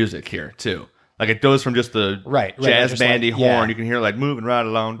in the music here, too. Like it goes from just the Right, jazz just bandy like- horn. yeah. You can hear like moving right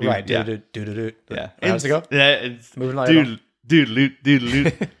along. Dude, Right, yeah. do. Yeah. How does it go? Yeah, it's Moving right dude, along. dude, loot, dude,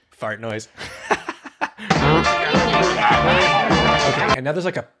 loot. Fart noise. Okay, and now there's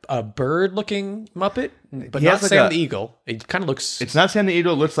like a bird-looking Muppet, but He not has like Sam a- the Eagle. It kind of looks. It's not Sam the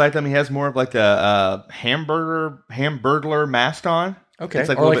Eagle. It looks like them. He has more of like a hamburglar mask on. okay, It's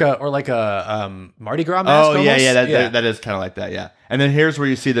like or, a like little Mardi Gras mask. Oh yeah, almost? yeah. That is kind of like that. Yeah. And then here's where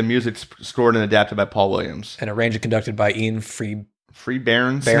you see the music scored and adapted by Paul Williams. And arranged and conducted by Ian Free. Free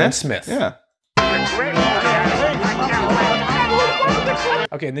Baron Smith. Yeah.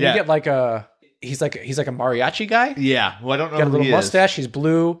 Okay, and then Yeah. you get like a he's like a mariachi guy. Yeah. Well, I don't know Got a who little he is. mustache. He's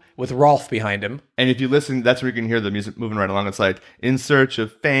blue with Rolf behind him. And if you listen, that's where you can hear the music moving right along. It's like, in search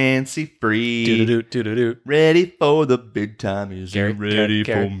of fancy free, Do do do. ready for the big time. Is Gary, you ready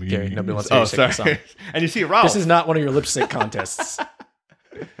Gary, for me? Gary, nobody wants to hear you sing the sorry. song. And you see Ralph. This is not one of your lip sync contests. So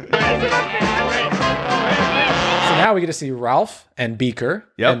now we get to see Ralph and Beaker.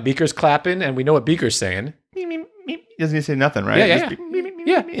 Yep. And Beaker's clapping, and we know what Beaker's saying. Doesn't he say nothing, right? Yeah, Just yeah. beep, beep, beep, beep,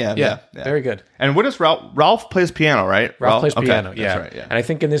 Yeah. beep. Yeah. Very good. And what is Ralph? Ralph plays piano, right? Ralph plays Okay, piano. Yeah. That's right. Yeah. And I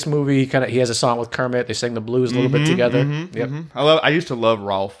think in this movie, he has a song with Kermit. They sing the blues a little bit together. Yep. I used to love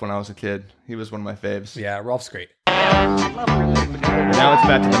Ralph when I was a kid. He was one of my faves. Yeah, Ralph's great. Now it's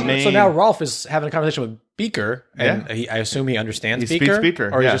back to the main. So now Ralph is having a conversation with Beaker, and I assume he understands He Beaker. speaks Beaker,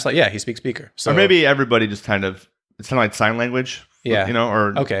 Or he's yeah. just like, he speaks Beaker. So or maybe everybody just kind of, it's kind of like sign language. Yeah. You know,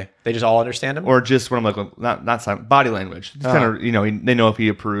 or okay, they just all understand him. or just what I'm like, not sign, body language. It's kind of, they know if he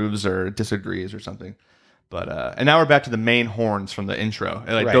approves or disagrees or something. But and now we're back to the main horns from the intro.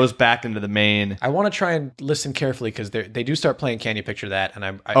 It Right. goes back into the main. I want to try and listen carefully because they do start playing Can You Picture That? And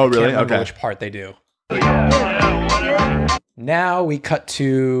I Oh, really? can't remember Okay. which part they do. Now we cut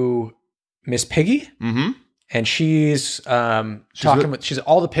to Miss Piggy, Mm-hmm. and she's talking with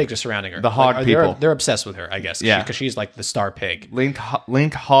all the pigs are surrounding her. The hog they're- people. They're obsessed with her, I guess. Yeah. Because she's like the star pig. Link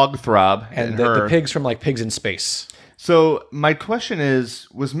Hogthrob And and the her. pigs from like Pigs in Space. So my question is,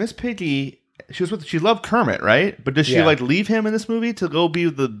 was Miss Piggy? She loved Kermit, right? But does she Yeah. like leave him in this movie to go be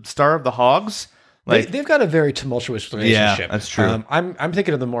the star of the Hogs? Like, They've got a very tumultuous relationship. that's true. I'm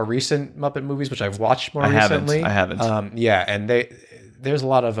thinking of the more recent Muppet movies, which I've watched more I haven't. recently. I haven't. Yeah, and there's a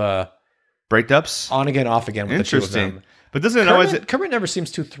lot of breakups. on again, off again with the two of Interesting. them. But doesn't it always? Kermit never seems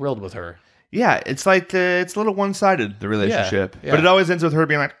too thrilled with her. Yeah, it's like it's a little one-sided, the relationship. Yeah. But it always ends with her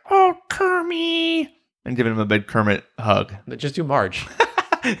being like, "Oh, Kermit," and giving him a big Kermit hug. Just do Marge.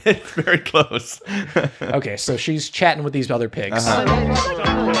 It's very close. Okay, so she's chatting with these other pigs.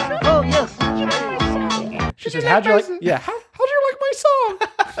 Uh-huh. Oh, yes. She says, "How'd you like? Yeah, how'd you like my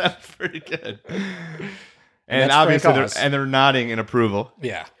That's pretty good. And And that's obviously, Frank Oz. they're nodding in approval.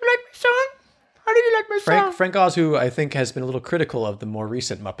 Yeah. You like my song? How did you like my song? Frank Oz, who I think has been a little critical of the more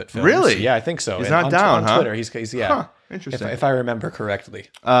recent Muppet films. Really? Yeah, I think so. He's And not down, on huh? Twitter, he's yeah. Huh, interesting. If I remember correctly.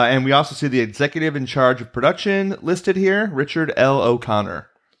 And we also see the executive in charge of production listed here, Richard L. O'Connor.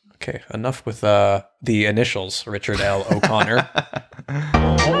 Okay, enough with the initials, Richard L. O'Connor.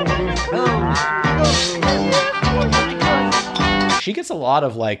 She gets a lot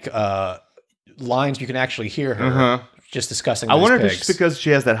of like lines you can actually hear her just discussing. I those wonder if pigs. it's just because she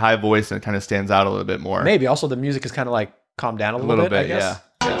has that high voice and it kind of stands out a little bit more. Maybe also the music is kind of like calmed down a little bit. I guess.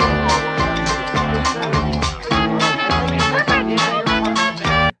 yeah.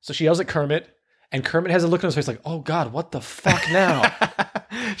 So she yells at Kermit, and Kermit has a look on his face like, "Oh God, what the fuck now?"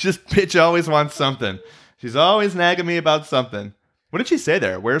 Just bitch always wants something. She's always nagging me about something. What did she say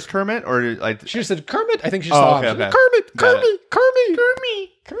there? Where's Kermit? Or like She just said, "Kermit." I think she just Oh, saw okay, him. She's like, okay. Got Kermit,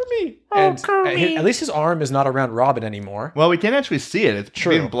 Kermit. And Kermit. at least his arm is not around Robin anymore. well, we can't actually see it. It's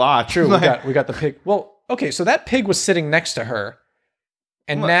being blocked. True. Like, we got the pig. Well, okay, so that pig was sitting next to her,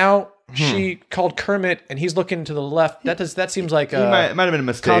 and now she called Kermit, and he's looking to the left. That seems like it might have been a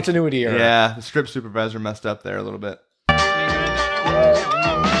mistake. continuity error. Yeah, the strip supervisor messed up there a little bit.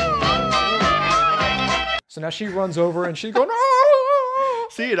 So now she runs over and she's going, "No!"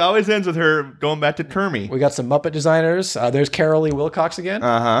 See, it always ends with her going back to Kermit. We got some Muppet designers. There's Carol Lee Wilcox again.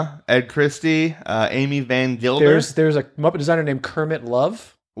 Ed Christie, Amy Van Gilder. There's a Muppet designer named Kermit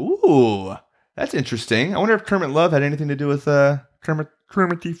Love. Ooh, that's interesting. I wonder if Kermit Love had anything to do with Kermit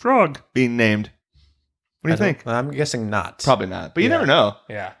the Frog being named. What do you think? I'm guessing not. Probably not, but you Yeah. never know.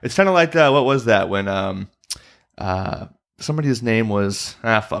 Yeah. It's kind of like what was that when somebody's name was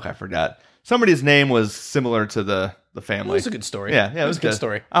I forgot. Somebody's name was similar to the It family. was a good story. Yeah, it was a good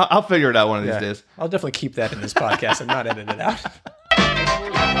story. I'll figure it out one of these Yeah. days. I'll definitely keep that in this podcast and not edit it out.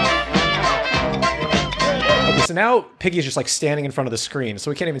 Okay, so now Piggy's just like standing in front of the screen,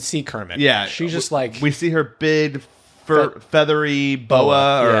 so we can't even see Kermit. Yeah, She's just like, we see her big feathery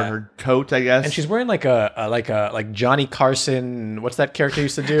boa or yeah. her coat, I guess. and she's wearing like like Johnny Carson. What's that character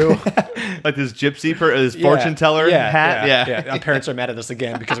used to do? like this gypsy, this fortune teller hat. Yeah. Our parents are mad at us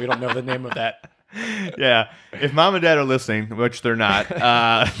again because we don't know the name of that. Yeah. If mom and dad are listening, which they're not,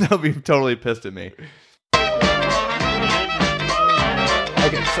 they'll be totally pissed at me.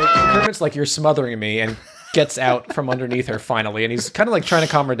 Okay, so Kermit's like, "You're smothering me," and gets out from underneath her finally, and he's kind of like trying to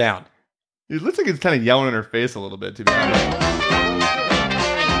calm her down. It looks like he's kind of yelling in her face a little bit, to be honest.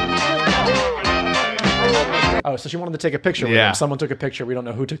 Oh, so she wanted to take a picture with him. Someone took a picture. We don't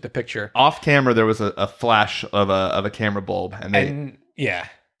know who took the picture. Off camera, there was a flash of a camera bulb, and they.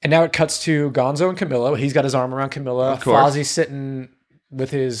 And now it cuts to Gonzo and Camilla. He's got his arm around Camilla. Of course. Fozzie's sitting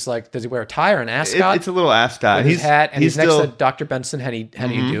with his, like, does he wear a tie or an ascot? It's a little ascot. With his hat, and he's next still, to Dr. Benson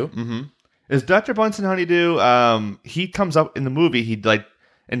Honeydew. Mm-hmm. Is Dr. Bunsen Honeydew? He comes up in the movie. He like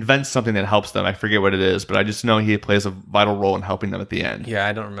invents something that helps them. I forget what it is, but I just know he plays a vital role in helping them at the end. Yeah,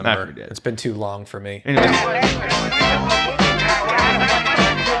 I don't remember. forget. It's been too long for me. Anyway,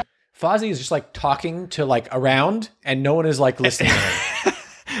 Fozzie is just like talking to like around, and no one is like listening to him.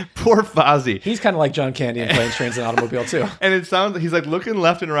 poor Fozzie. He's kind of like John Candy in Planes, Trains, and Automobile too. And it sounds he's like looking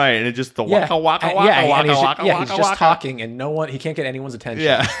left and right, and it just the waka waka And- waka and waka he's, waka he's waka just waka. talking, and he can't get anyone's attention.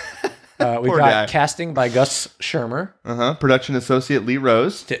 Yeah. We've Poor got guy. casting by Gus Shermer. Production associate Lee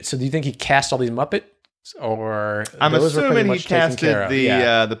Rose. So do you think he cast all these Muppets, or I'm those were pretty assuming he much taken care casted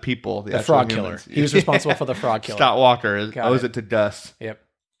of? the people, the actual frog humans. killer. He was responsible for the frog killer. Scott Walker Got owes it. it to Gus. Yep.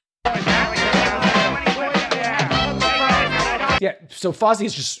 Yeah, so Fozzie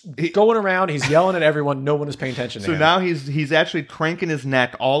is just going around. He's yelling at everyone. No one is paying attention to So him. now he's actually cranking his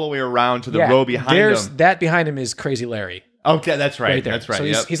neck all the way around to the row behind him. That behind him is Crazy Larry. Okay, that's right. Right there. That's right. So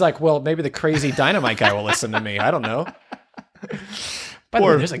Yep. he's like, well, maybe the crazy dynamite guy will listen to me. I don't know. By the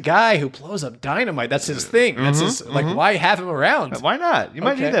way, there's a guy who blows up dynamite. That's his thing. That's his, like, why have him around? Why not? You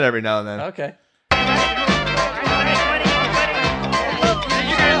might Okay. need that every now and then. Okay.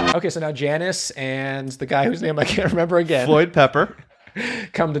 Okay, so now Janice and the guy whose name I can't remember again Floyd Pepper.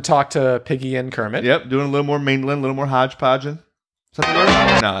 come to talk to Piggy and Kermit. Yep, doing a little more mingling, a little more hodgepodging. Is that the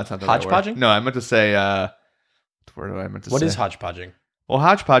word? No, that's not the right word. Hodgepodging? No, I meant to say. What word I meant to say? What is hodgepodging? Well,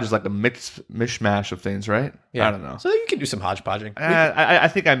 hodgepodge is like a mishmash of things, right? Yeah. I don't know. So you can do some hodgepodging. I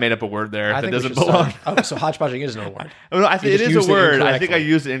think I made up a word there I that think we doesn't should belong. start. Oh, so hodgepodging is no word. No, I think You it just is used a it word. I think I incorrectly.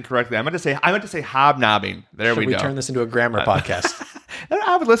 used it incorrectly. I meant to say hobnobbing. There Should we go. turn this into a grammar podcast?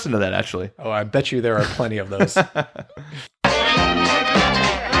 I would listen to that actually. Oh, I bet you there are plenty of those. So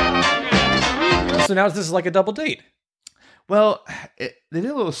now this is like a double date. Well, they did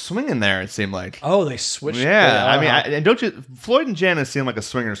a little swing in there. It seemed like. Oh, they switched. Yeah, I mean, and don't you? Floyd and Janice seem like a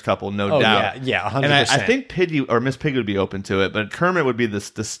swingers couple, no doubt. Yeah, 100%. And I think Piggy or Miss Piggy would be open to it, but Kermit would be the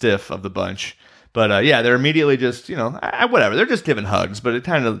stiff of the bunch. But yeah, they're immediately just whatever. They're just giving hugs, but it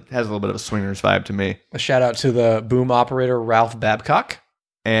kind of has a little bit of a swingers vibe to me. A shout out to the boom operator Ralph Babcock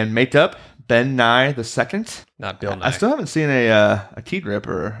And mate up Ben Nye the second. Not Bill Nye. I still haven't seen a key grip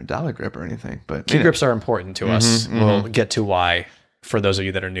or a dollar grip or anything. But key grips are important to us. We'll get to why for those of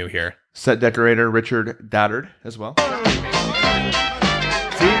you that are new here. Set decorator Richard Doddard as well. See,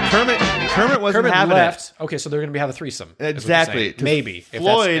 Kermit wasn't having left. Okay, so they're going to have a threesome. is what you're Exactly. saying. Maybe.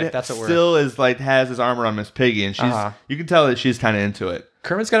 Floyd if that's what we're... still is like has his arm around Miss Piggy, and she's you can tell that she's kind of into it.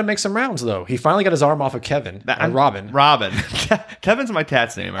 Kermit's got to make some rounds, though. He finally got his arm off of Kevin. Robin. Robin. Kevin's my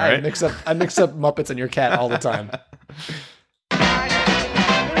cat's name, all right? I mix up Muppets and your cat all the time.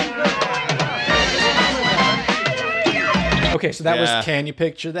 Okay, so that was Can You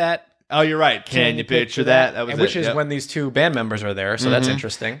Picture That? Oh, you're right. Can you picture that? That was which is when these two band members are there, so that's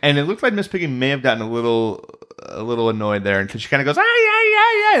interesting. And it looked like Miss Piggy may have gotten a little annoyed there, because she kind of goes,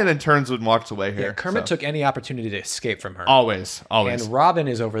 yeah, and then turns and walks away here. Yeah, Kermit took any opportunity to escape from her. Always. And Robin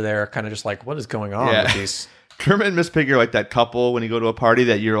is over there kind of just like, what is going on with these... Kermit and Miss Piggy are like that couple when you go to a party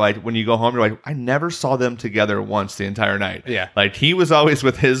that you're like, when you go home, you're like, I never saw them together once the entire night. Yeah. Like, he was always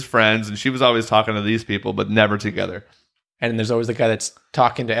with his friends, and she was always talking to these people, but never together. And there's always the guy that's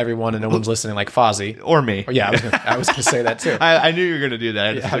talking to everyone and no one's listening, like Fozzie. Or me. Yeah, I was gonna say that too. I knew you were going to do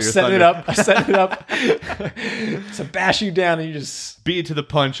that. I set it up. To bash you down and you just... beat you to the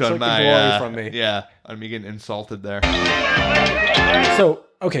punch on took my... the glory from me. Yeah, on me getting insulted there. So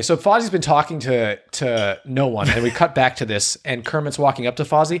Fozzie's been talking to no one, and we cut back to this, and Kermit's walking up to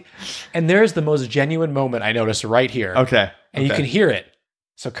Fozzie, and there's the most genuine moment I noticed right here. Okay. And you can hear it.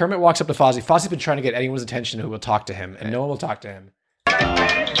 So Kermit walks up to Fozzie. Fozzie's been trying to get anyone's attention who will talk to him, and no one will talk to him.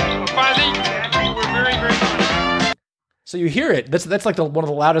 Fozzie, you were very, very funny. So you hear it. That's like one of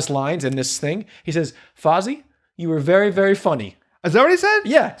the loudest lines in this thing. He says, Fozzie, you were very, very funny. Is that what he said?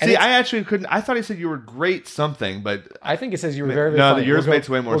 Yeah. See, I actually couldn't. I thought he said you were great something, but I think it says you were very, very no, funny. yours makes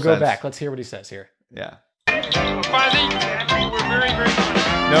way more sense. We'll go back. Let's hear what he says here. Yeah. Fozzie, you were very, very funny.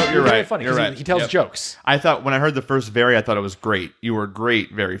 No, you're Very right. funny You're right. He tells jokes. I thought when I heard the first very, I thought it was great. You were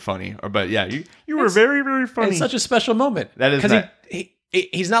great, very funny. But yeah, you were very, very funny. It's such a special moment. That is because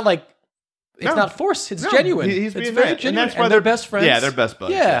he's not like it's not forced. It's genuine. He's it's being very nice. genuine. And that's why they're best friends. Yeah, they're best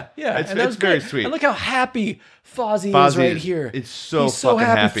buds. Yeah. It's very sweet. And look how happy Fozzie is Fozzie right here. He's so fucking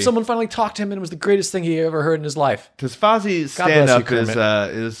happy. Someone finally talked to him, and it was the greatest thing he ever heard in his life. Because Fozzie's God bless stand-up you,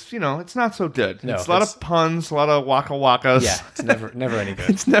 is it's not so good. No, it's a lot of puns, a lot of waka wakas. Yeah, it's never any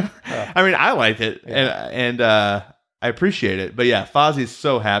good. It's never. I mean, I like it, and I appreciate it. But yeah, Fozzie's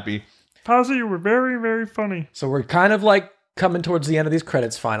so happy. Fozzie, you were very, very funny. So we're kind of like coming towards the end of these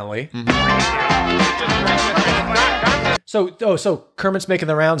credits finally. So Kermit's making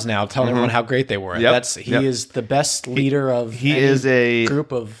the rounds now, telling everyone how great they were. Yep. He is the best leader of He any is a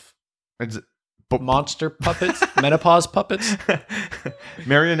group of monster puppets, menopause puppets,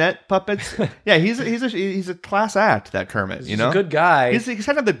 marionette puppets. Yeah, he's a class act, that Kermit. He's a good guy. He's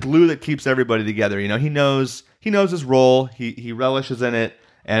kind of the glue that keeps everybody together. He knows his role. He relishes in it,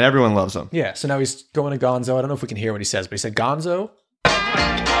 and everyone loves him. Yeah. So now he's going to Gonzo. I don't know if we can hear what he says, but he said Gonzo.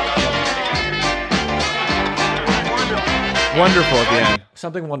 Wonderful at the end.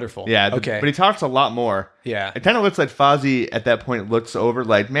 Something wonderful. Yeah. Okay. But he talks a lot more. Yeah. It kind of looks like Fozzie at that point looks over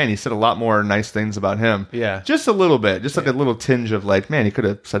like, man, he said a lot more nice things about him. Yeah. Just a little bit. Just like a little tinge of like, man, he could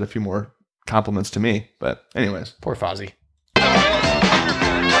have said a few more compliments to me. But anyways. Poor Fozzie.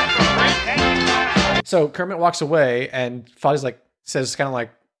 So Kermit walks away, and Fozzie's says kind of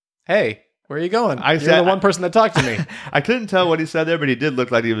like, hey, where are you going? You're the one person that talked to me. I couldn't tell what he said there, but he did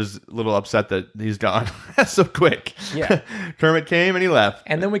look like he was a little upset that he's gone so quick. Yeah. Kermit came and he left.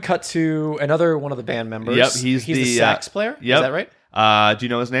 And then we cut to another one of the band members. Yep, he's the sax player. Yep. Is that right? Do you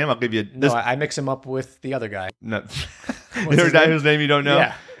know his name? I'll give you this. No, I mix him up with the other guy. No. The other guy whose name you don't know?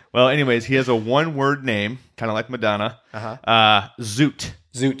 Yeah. Well, anyways, he has a one-word name, kind of like Madonna. Zoot.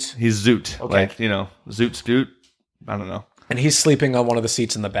 Zoot. He's Zoot. Okay. Like, Zoot Scoot. I don't know. And he's sleeping on one of the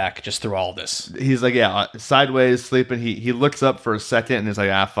seats in the back just through all this. He's like, sideways sleeping. He looks up for a second and is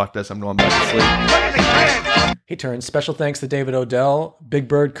like, fuck this. I'm going back to sleep. He turns. Special thanks to David Odell. Big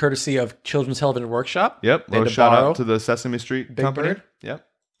Bird, courtesy of Children's Television Workshop. Yep. Little shout out to the Sesame Street Big company. Bird. Yep.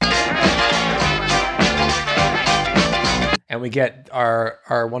 And we get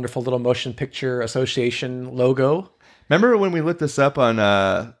our wonderful little Motion Picture Association logo. Remember when we looked this up on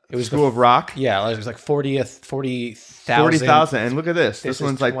It was School of Rock? Yeah, it was like 40,000. 40,000. And look at this. This is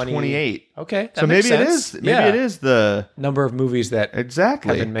one's like 20. 28. Okay, that So makes maybe sense. it is the number of movies that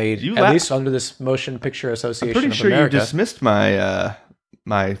exactly have been made, You at least under this Motion Picture Association pretty of sure America. you dismissed my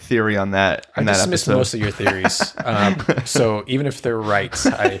my theory on that. I dismiss episode. most of your theories. So even if they're right,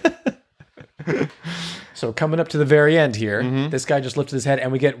 So coming up to the very end here, this guy just lifted his head,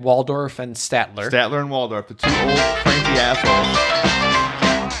 and we get Waldorf and Statler. Statler and Waldorf, the two old cranky assholes.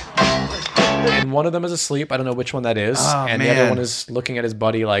 And one of them is asleep. I don't know which one that is. Oh, and the man. other one is looking at his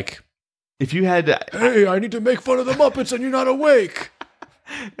buddy like, If you had to, hey, I need to make fun of the Muppets and you're not awake.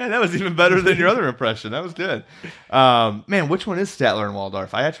 man, that was even better than your other impression. That was good. Man, which one is Statler and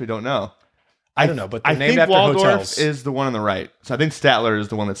Waldorf? I actually don't know. I don't know, but they're I named think after Waldorf hotels. is the one on the right. So I think Statler is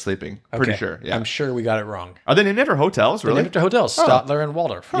the one that's sleeping. Pretty Okay. sure. Yeah. I'm sure we got it wrong. Are they named after hotels? They're Really? named after hotels, Oh. Statler and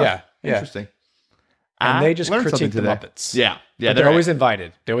Waldorf. Yeah, yeah. Interesting. And I they just learned something critique the today. Muppets. Yeah. Yeah. But they're always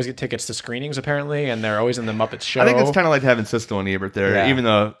invited. They always get tickets to screenings, apparently, and they're always in the Muppets show. I think it's kind of like having Siskel and Ebert there, Yeah. even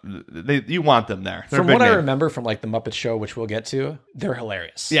though you want them there. They're a From big what I name. remember from like the Muppet Show, which we'll get to, they're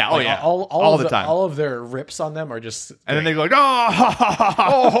hilarious. Yeah, oh, Like, yeah. all All of the time. All of their rips on them are just. And then they go like, oh,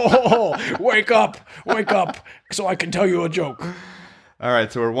 oh, wake up, so I can tell you a joke. All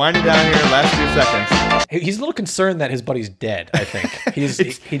right, so we're winding down here. Last few seconds. He's a little concerned that his buddy's dead. I think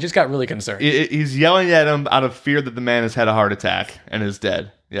he just got really concerned. He's yelling at him out of fear that the man has had a heart attack and is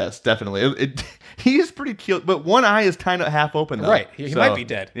dead. Yes, definitely. He is pretty cute, but one eye is kind of half open, though. Right, he might be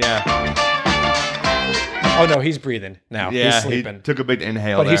dead. Yeah. Oh no, he's breathing now. Yeah, He's he sleeping. took a big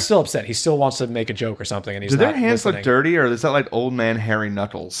inhale But there. he's still upset. He still wants to make a joke or something, and he's Do not their hands listening. look dirty, or is that like old man hairy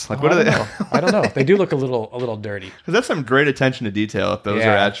knuckles? Like, what I are don't they? know. I don't know. They do look a little dirty. Because that's some great attention to detail if those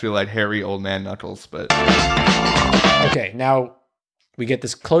Yeah. are actually like hairy old man knuckles. But Okay, now we get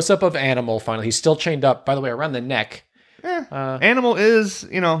this close up of Animal. Finally, he's still chained up. By the way, around the neck. Animal is,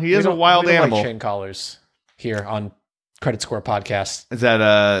 he We is a don't- wild we don't animal. Like chain collars here on Credit Score Podcast.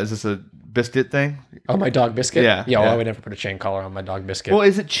 Is this a biscuit thing? Oh, my dog Biscuit. Yeah, Well, yeah. I would never put a chain collar on my dog Biscuit. Well,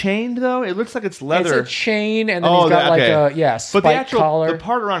 is it chained though? It looks like it's leather. It's a chain, and then Oh, he's got okay. like a but spike the actual collar. the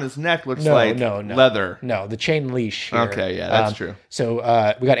part around his neck looks No, like no. leather. No, the chain leash. Here. Okay, yeah, that's true. So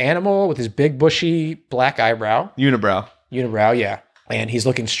we got Animal with his big bushy black eyebrow, Unibrow. unibrow, yeah, and he's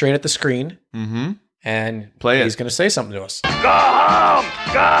looking straight at the screen. Mm-hmm. And Play it. he's going to say something to us. Go home!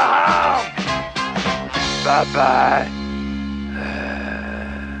 Go home! Bye-bye.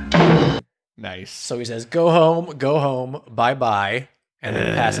 Nice. So he says, go home, bye-bye, and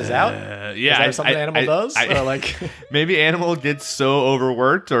then passes out. Yeah, Is that something Animal does? Or like, maybe Animal gets so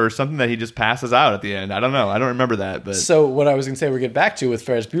overworked or something that he just passes out at the end. I don't know. I don't remember that, but so what I was going to say, we'll get back to with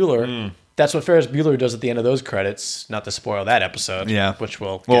Ferris Bueller. That's what Ferris Bueller does at the end of those credits. Not to spoil that episode. Yeah. Which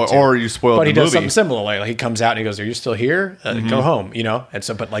we'll get well, to. or you spoiled But the he does movie. something similar. Like he comes out and he goes, "Are you still here? Go home." And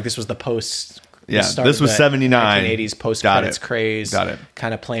so, but like this was the post. Yeah, start this of was the 79. 1980s post Got credits it. craze. Got it.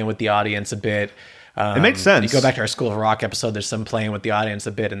 Kind of playing with the audience a bit. It makes sense. You go back to our School of Rock episode. There's some playing with the audience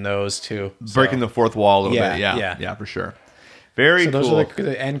a bit in those too. Breaking the fourth wall a little Yeah, bit. yeah. Yeah, for sure. Very So those cool. are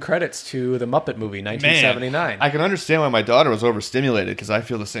the end credits to the Muppet movie, 1979. I can understand why my daughter was overstimulated because I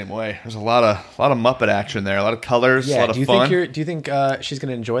feel the same way. There's a lot of Muppet action there, a lot of colors, a lot of do you fun. think do you think she's going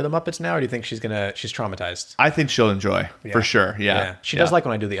to enjoy the Muppets now, or do you think she's traumatized? I think she'll enjoy for sure. Yeah, She does like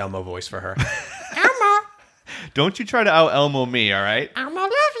when I do the Elmo voice for her. Don't you try to out Elmo me, all right? Elmo,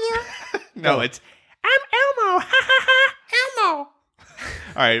 love you. No, it's I'm Elmo. Ha ha ha. Elmo. All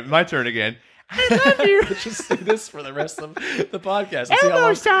right, my turn again. I love you. Just do this for the rest of the podcast. And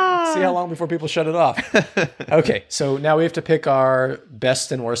see how long before people shut it off. Okay, so now we have to pick our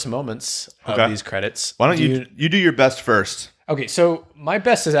best and worst moments of these credits. Why don't you do your best first? Okay, so my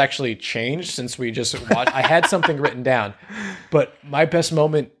best has actually changed since we just watched. I had something written down, but my best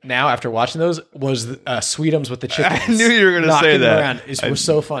moment now after watching those was Sweetums with the chickens. I knew you were going to say knocking that. around. It was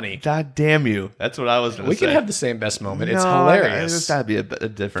so funny. God damn you! That's what I was going to We say. can have the same best moment. It's No, hilarious. It's gotta be a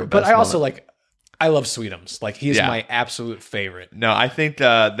different. But best I also moment. I love Sweetums. Like he is Yeah. my absolute favorite. No, I think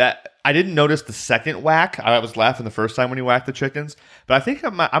that I didn't notice the second whack. I was laughing the first time when he whacked the chickens, but I think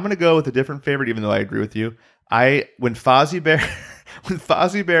I'm going to go with a different favorite. Even though I agree with you, when Fozzie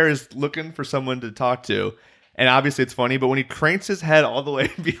Bear is looking for someone to talk to. And obviously it's funny, but when he cranks his head all the way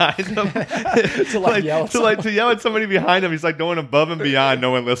behind him to yell at somebody behind him, he's like going above and beyond,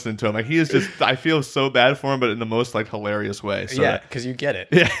 no one listening to him. Like he is just, I feel so bad for him, but in the most like hilarious way. So Yeah, because you get it.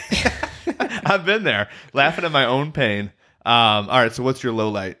 yeah, I've been there, laughing at my own pain. All right, so what's your low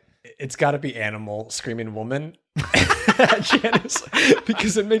light? It's got to be Animal screaming woman. Janice,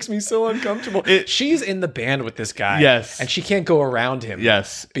 because it makes me so uncomfortable. She's in the band with this guy. Yes. And she can't go around him.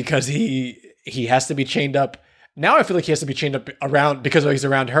 Yes, Because he has to be chained up Now I feel like he has to be chained up around because he's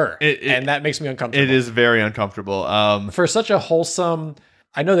around her, It- and that makes me uncomfortable. It is very uncomfortable. For such a wholesome.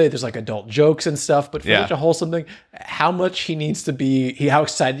 I know that there's like adult jokes and stuff, but for Yeah. such a wholesome thing, how much he needs to be, how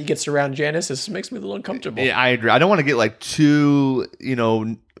excited he gets around Janice, this makes me a little uncomfortable. Yeah, I agree. I don't want to get like too,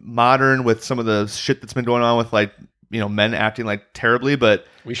 modern with some of the shit that's been going on with like, men acting like terribly, but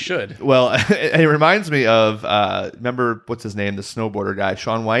We should. well, it reminds me of remember what's his name, the snowboarder guy,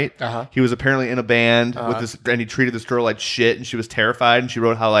 Shaun White. Uh-huh. He was apparently in a band with this, and he treated this girl like shit, and she was terrified, and she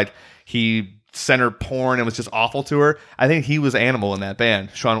wrote how like he sent her porn and was just awful to her. I think he was Animal in that band.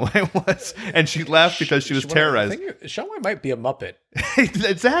 Shaun White was, and she left because she was terrorized. I think Shaun White might be a Muppet.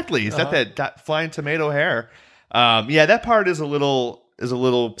 Exactly, he's got that flying tomato hair. Yeah, that part is a little.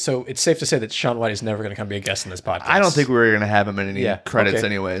 So it's safe to say that Shaun White is never going to come be a guest in this podcast. I don't think we're going to have him in any credits okay.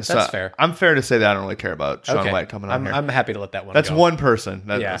 anyway. So That's fair. I'm fair to say that I don't really care about Shaun Okay. White coming on here. I'm happy to let that one That's go. one person.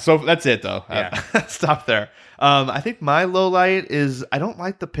 Yeah. So that's it though. Yeah. Stop there. I think my low light is I don't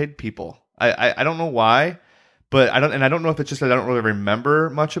like the pig people. I don't know why, but I don't know if it's just that I don't really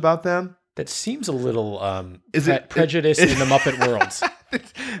remember much about them. That seems a little Is it- prejudice in the Muppet worlds.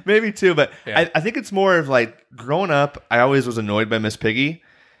 Maybe too, but Yeah. I think it's more of like growing up, I always was annoyed by Miss Piggy,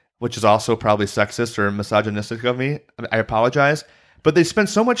 which is also probably sexist or misogynistic of me. I apologize. But they spend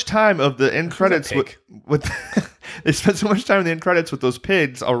so much time of the end credits with they spend so much time in the end credits with those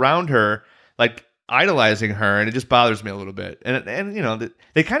pigs around her, like idolizing her, and it just bothers me a little bit. And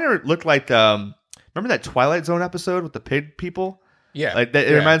they kind of look like remember that Twilight Zone episode with the pig people? Yeah. Like that,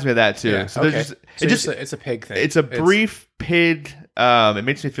 it reminds me of that too. Yeah. So Okay. there's So it's a pig thing. it's a brief pig. It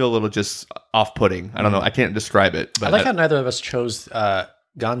makes me feel a little just off-putting. I don't know. I can't describe it. But I like how neither of us chose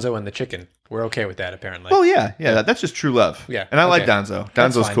Gonzo and the chicken. We're okay with that, apparently. well, yeah. That's just true love. Yeah, and I like okay. Gonzo.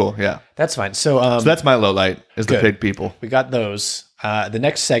 That's Gonzo's fine. cool. Yeah, That's fine. So so that's my low light is the Good. pig people. we got those. The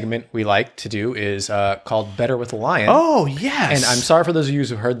next segment we like to do is called Better with the Lion. Oh yes, And I'm sorry for those of you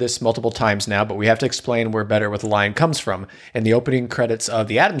who've heard this multiple times now, but we have to explain where Better with the Lion comes from. In the opening credits of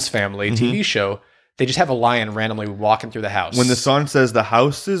the Addams Family TV show, they just have a lion randomly walking through the house. when the song says the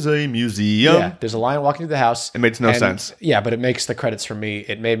house is a museum. yeah, there's a lion walking through the house. It makes no And- sense. Yeah, but it makes the credits for me.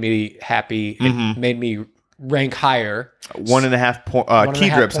 It made me happy. It made me rank higher. 1.5 key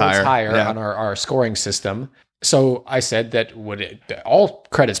 1.5 drips points higher Yeah. on our scoring system. So I said that all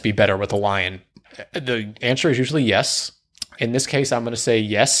credits be better with a lion? The answer is usually yes. In this case, I'm going to say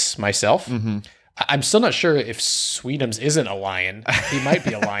yes myself. I'm still not sure if Sweetums isn't a lion. He might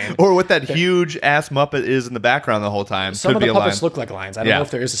be a lion. Or what that huge ass Muppet is in the background the whole time. Some Could of be the a lion. puppets look like lions. I don't Yeah. know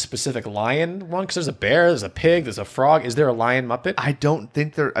if there is a specific lion one because there's a bear, there's a pig, there's a frog. Is there a lion Muppet? I don't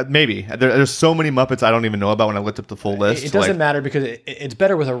think there. Maybe there's so many Muppets I don't even know about when I looked up the full list. It doesn't like, matter because it's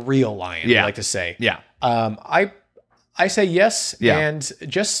better with a real lion. Yeah. I like to say. Yeah. I say yes, Yeah. and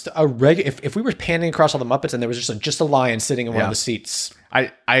just a if we were panning across all the Muppets and there was just a lion sitting in one Yeah. of the seats,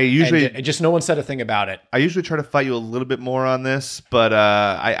 I usually and just no one said a thing about it. I usually try to fight you a little bit more on this, but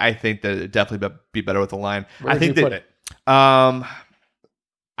I think that it'd definitely be better with a line. Where I would think you that put it?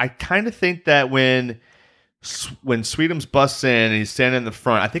 I kind of think that when Sweetums busts in and he's standing in the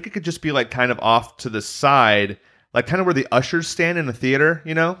front, I think it could just be like kind of off to the side, like kind of where the ushers stand in the theater,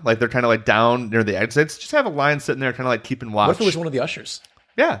 like they're kind of like down near the exits. Just have a lion sitting there, kind of like keeping watch. What if it was one of the ushers?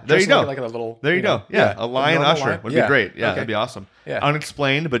 Yeah, there Just you go. Like a little. There you go. Yeah, a lion normal usher lion? would Yeah. be great. Yeah, Okay. that'd be awesome. Yeah.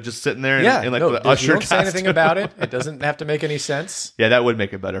 Unexplained, but just sitting there Yeah, in like no, the you usher don't say anything costume. about it. It doesn't have to make any sense. Yeah, that would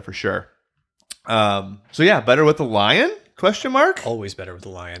make it better for sure. So yeah, better with the lion? Question mark? Always better with the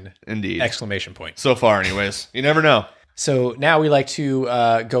lion! Indeed. Exclamation point. So far, anyways. You never know. So now we like to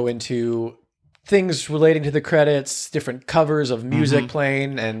go into things relating to the credits, different covers of music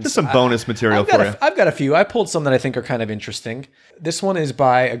playing, and Just some bonus material for you. I've got a few. I pulled some that I think are kind of interesting. This one is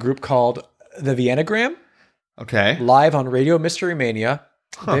by a group called the Viennagram, Okay. live on Radio Mystery Mania.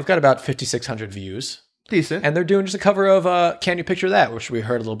 They've got about 5,600 views. Decent. And they're doing just a cover of Can You Picture That, which we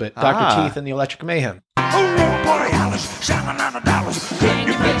heard a little bit. Dr. Ah. Teeth and the Electric Mayhem. Oh, Borealis, $700. Can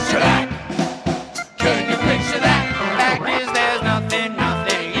you picture that? Can you picture that? Fact is, there's nothing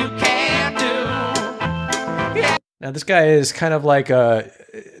you can do. Now, this guy is kind of like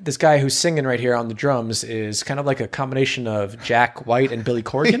this guy who's singing right here on the drums is kind of like a combination of Jack White and Billy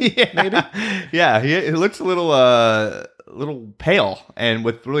Corgan, maybe? Yeah, he looks a little pale and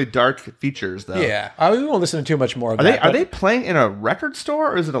with really dark features though. Yeah. We won't listen to too much more of Are that. they playing in a record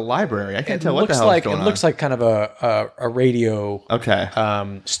store or is it a library? I can't tell what the hell is going on. It looks like kind of a radio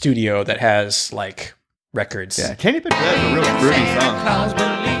Okay. studio that has like records. Yeah. Can you picture that? It's a real groovy song. Claus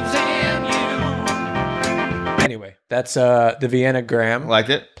believes in you. Anyway, that's the Viennagram Like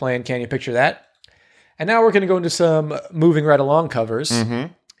it? playing Can You Picture That? And now we're going to go into some moving right along covers.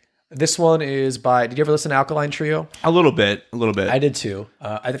 This one is by. Did you ever listen to Alkaline Trio? A little bit. I did too.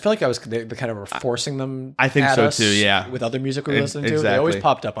 I feel like they kind of were forcing them. I think at so us too, yeah. With other music we were listening to, they exactly. always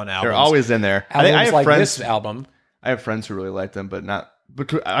popped up on albums. They're always in there. Albums I have like friends. this album. I have friends who really like them, but not.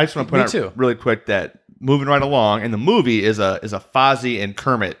 But I just want to Me point too. out really quick that Moving Right Along in the movie is a Fozzie and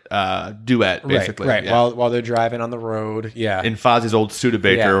Kermit duet, basically. Right. Yeah. While they're driving on the road. Yeah. In Fozzie's old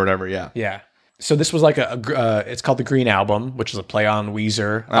Studebaker Yeah. or whatever. Yeah. Yeah. So this was like it's called the Green Album, which is a play on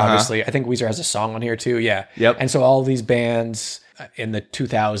Weezer. Obviously, I think Weezer has a song on here too. Yeah. Yep. And so all these bands in the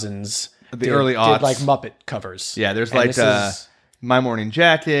 2000s, early aughts. did like Muppet covers. Yeah. There's And like this is My Morning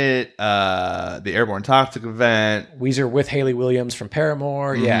Jacket, the Airborne Toxic Event. Weezer with Haley Williams from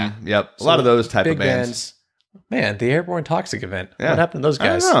Paramore. Yeah. Yep. A lot of those type big of bands. Man, the Airborne Toxic Event. Yeah. What happened to those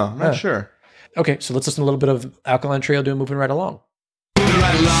guys? I don't know. I'm not Huh. sure. Okay, so let's listen to a little bit of Alkaline Trio doing Moving Right Along. Moving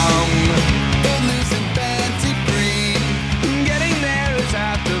right along, loose and fancy free. Getting there is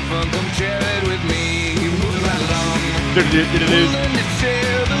half the fun. Come share it with me. Moving right along, willing to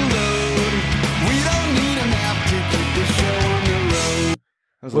share the load. We don't need a map to keep the show on the road.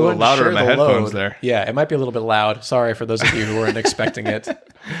 That was a little louder in my headphones there, Yeah, it might be a little bit loud. Sorry for those of you who weren't expecting it.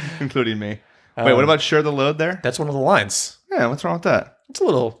 including me. Wait, what about Share the Load there? That's one of the lines. Yeah, what's wrong with that? It's a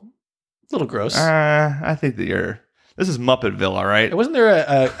little gross. I think that this is Muppetville, all right? Wasn't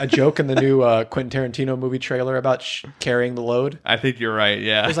there a joke in the new Quentin Tarantino movie trailer about carrying the load? I think you're right,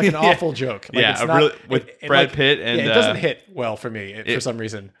 yeah. It was like an awful joke. Like, Yeah, it's a not, really- with Brad Pitt and, it doesn't hit well for me for some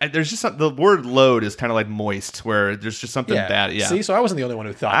reason. There's just the word load is kind of like moist, where there's just something Yeah. bad. Yeah. See, so I wasn't the only one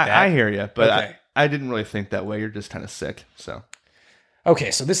who thought that. I hear you, but Okay. I didn't really think that way. You're just kind of sick, so.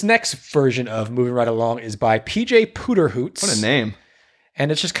 Okay, so this next version of Moving Right Along is by PJ Pooterhoots. What a name.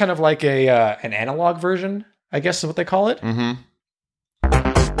 And it's just kind of like an analog version, I guess is what they call it. Mm-hmm.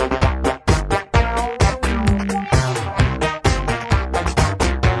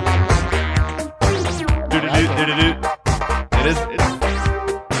 It is.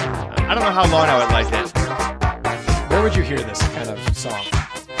 I don't know how long I would like it. Where would you hear this kind of song?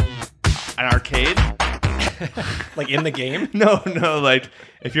 An arcade? Like in the game? No, like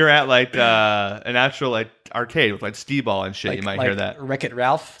if you're at like an actual like arcade with like Steve-Ball and shit, you might hear that. Wreck-It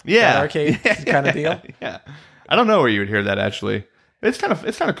Ralph? Yeah, that arcade kind of deal? Yeah, I don't know where you would hear that actually. It's kind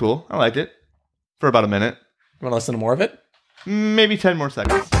of cool. I like it for about a minute, You want to listen to more of it? maybe 10 more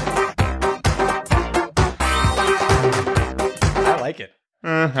seconds. I like it.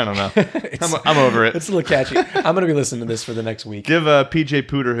 I don't know. I'm over it. It's a little catchy. I'm going to be listening to this for the next week. Give PJ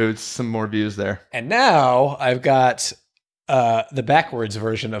Pooterhoots some more views there. And now I've got the backwards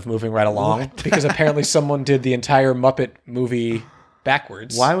version of Moving Right Along because apparently someone did the entire Muppet movie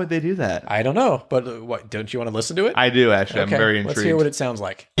backwards. Why would they do that? I don't know, but what? Don't you want to listen to it? I do actually. Okay, I'm very intrigued. Let's hear what it sounds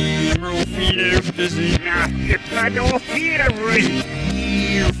like.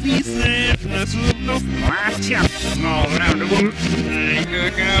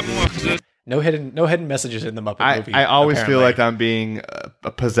 No hidden messages in the Muppet movie. I always feel apparently. like I'm being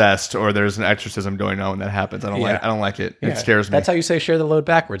possessed or there's an exorcism going on when that happens. I don't like it. Yeah, It scares me. That's how you say share the load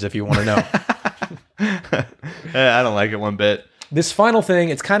backwards if you want to know. I don't like it one bit. This final thing,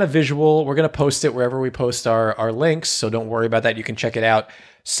 it's kind of visual. We're going to post it wherever we post our links, so don't worry about that. You can check it out.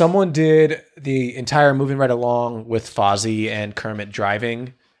 Someone did the entire Moving Right Along with Fozzie and Kermit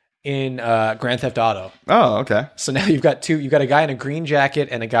driving in Grand Theft Auto. Oh, okay. So now you've got a guy in a green jacket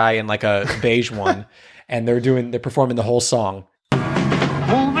and a guy in like a beige one, and they're performing the whole song.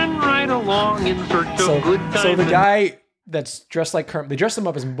 Moving right along in search of good times. So the guy that's dressed like Kermit, they dress them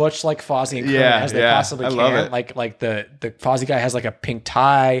up as much like Fozzie and Kermit Yeah, as they yeah. possibly I can. love it. Like the Fozzie guy has like a pink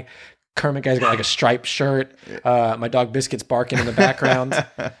tie. Kermit guy's got like a striped shirt. My dog Biscuit's barking in the background.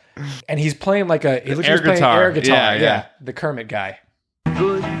 And he's playing like he looks like he's playing guitar. air guitar. Yeah, yeah. The Kermit guy.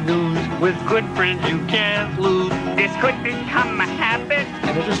 Good news with good friends you can't lose. This could become a habit.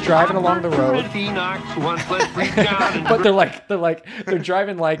 And they're just driving along the road. But they're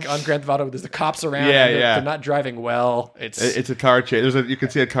driving like on Grand Theft Auto. There's the cops around. Yeah, and yeah. They're not driving well. It's a car chase. You can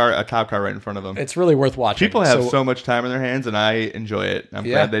see a cop car right in front of them. It's really worth watching. People have so much time in their hands, and I enjoy it. I'm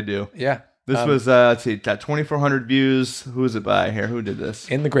Yeah. glad they do. Yeah. This was let's see, got 2,400 views. Who is it by here? Who did this?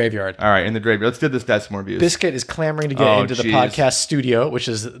 In the graveyard. All right, in the graveyard. Let's give this guy some more views. Biscuit is clamoring to get Oh, into the geez. podcast studio, which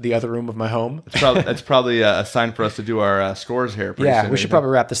is the other room of my home. That's probably a sign for us to do our scores here. Pretty Yeah, soon, we should maybe. probably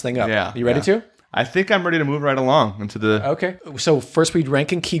wrap this thing up. Yeah. You ready yeah. to? I think I'm ready to move right along into the. Okay. So first we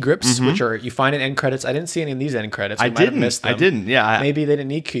rank in key grips, which are you find in end credits. I didn't see any of these end credits. We I might have didn't. missed them. I didn't. Yeah. Maybe they didn't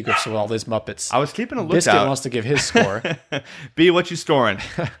need key grips with all these Muppets. I was keeping a Biscuit lookout. wants to give his score. B, what you scoring?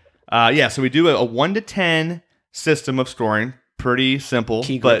 Yeah, so we do a 1 to 10 system of scoring. Pretty simple,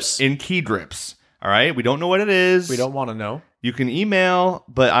 Key but grips. in key grips. All right, we don't know what it is. We don't want to know. You can email,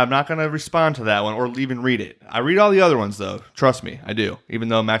 but I'm not going to respond to that one or even read it. I read all the other ones, though. Trust me, I do, even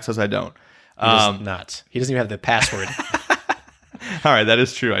though Max says I don't. He does not. He doesn't even have the password. All right, that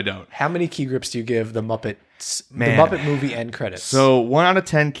is true. I don't. How many key grips do you give the Muppets, Man. the Muppet movie end credits? So 1 out of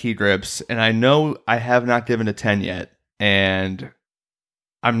 10 key grips, and I know I have not given a 10 yet, and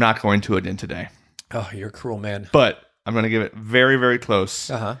I'm not going to again today. Oh, you're a cruel man. But I'm going to give it very, very close.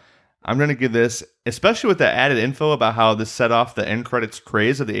 Uh-huh. I'm going to give this, especially with the added info about how this set off the end credits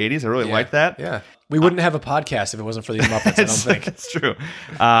craze of the 80s. I really like that. Yeah. We wouldn't have a podcast if it wasn't for these Muppets, I don't think. That's true.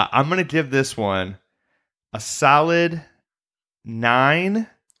 I'm going to give this one a solid 9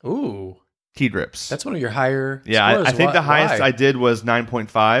 Ooh. key grips. That's one of your higher Yeah, scores. I think the highest Why? I did was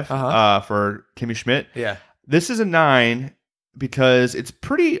 9.5 for Kimmy Schmidt. Yeah. This is a 9 because it's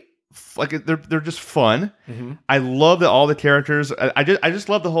pretty like they're just fun. Mm-hmm. I love that all the characters. I just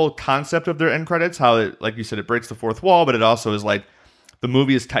love the whole concept of their end credits. How it, like you said, it breaks the fourth wall, but it also is like the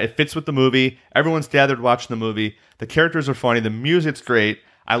movie is it fits with the movie. Everyone's gathered watching the movie. The characters are funny. The music's great.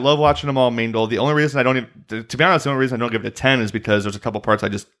 I love watching them all mingle. The only reason I don't even, to be honest, the only reason I don't give it a 10 is because there's a couple parts I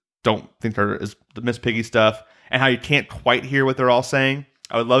just don't think there is the Miss Piggy stuff and how you can't quite hear what they're all saying.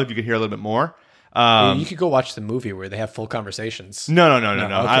 I would love if you could hear a little bit more. You could go watch the movie where they have full conversations. No.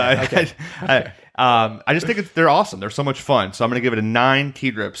 Okay. I just think they're awesome. They're so much fun. So I'm going to give it a 9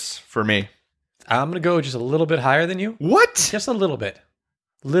 key grips for me. I'm going to go just a little bit higher than you. What? Just a little bit.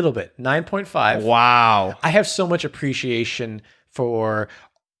 9.5. Wow. I have so much appreciation for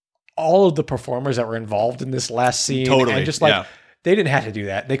all of the performers that were involved in this last scene. Totally, And just like, yeah. they didn't have to do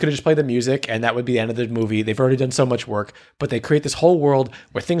that. They could have just played the music and that would be the end of the movie. They've already done so much work, but they create this whole world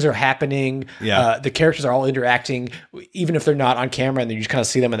where things are happening. Yeah. The characters are all interacting, even if they're not on camera and you just kind of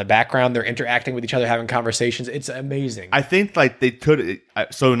see them in the background. They're interacting with each other, having conversations. It's amazing. I think like they could.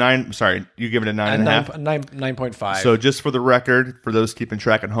 So 9. Sorry, you give it a 9.5. 9.5. So just for the record, for those keeping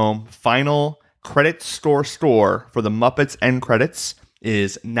track at home, final credit score for the Muppets end credits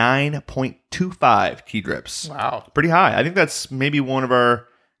is 9.25 key grips. Wow. Pretty high. I think that's maybe one of our.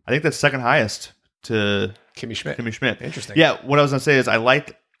 I think that's second highest to Kimmy Schmidt. Kimmy Schmidt. Interesting. Yeah, what I was gonna say is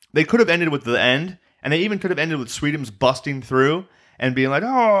they could have ended with the end, and they even could have ended with Sweetums busting through and being like, "Oh,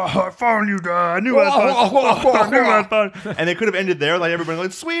 I found you guys. I knew I was fun. And they could have ended there, like everybody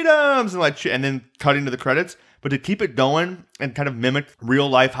like Sweetums, and then cutting to the credits. But to keep it going and kind of mimic real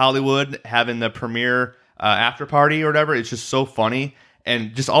life Hollywood, having the premiere after party or whatever, it's just so funny.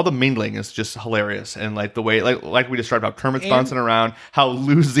 And just all the mingling is just hilarious. And like the way, like we described, how Kermit's bouncing around, how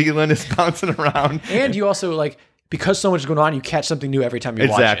New Zealand is bouncing around. And you also, like, because so much is going on, you catch something new every time you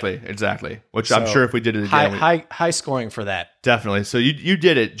watch it. Exactly. Which I'm sure if we did it again, High scoring for that. definitely. So you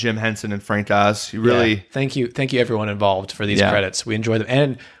did it, Jim Henson and Frank Oz. You really... Yeah. Thank you everyone involved for these Yeah. credits. We enjoy them.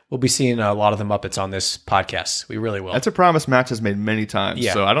 And we'll be seeing a lot of the Muppets on this podcast. We really will. That's a promise Max has made many times.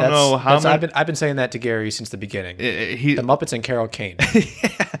 Yeah, So I don't know how much... I've been saying that to Gary since the beginning. The He, Muppets and Carol Kane.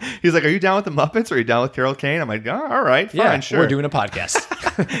 he's like, "Are you down with the Muppets or are you down with Carol Kane?" I'm like, "Oh, all right, fine, Yeah, sure. we're doing a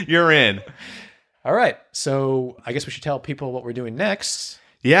podcast. You're in." All right. So I guess we should tell people what we're doing next.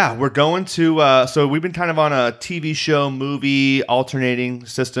 Yeah, we're going to. So we've been kind of on a TV show, movie alternating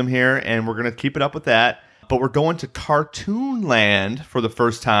system here, and we're going to keep it up with that. But we're going to Cartoon Land for the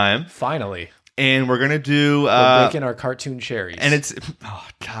first time, Finally. and we're going to do. We're breaking our cartoon cherries. And it's, oh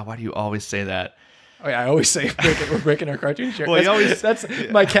God, why do you always say that? Oh, yeah, I always say we're breaking our cartoon cherries. Well, you always- that's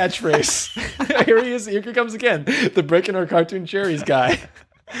my catchphrase. Here he is. Here he comes again. The breaking our cartoon cherries guy.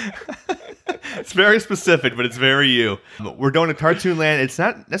 It's very specific, but it's very you. We're going to Cartoon Land. It's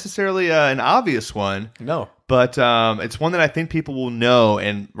not necessarily an obvious one. No. But it's one that I think people will know,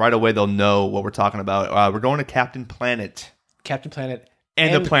 and right away they'll know what we're talking about. We're going to Captain Planet Captain Planet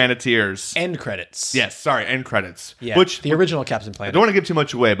and the Planeteers. End credits. Yes, sorry, end credits. Yeah. Which the original Captain I Planet. don't want to give too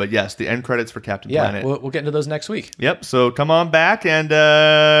much away, but yes, the end credits for Captain Yeah, Planet. we'll get into those next week. Yep. So come on back, and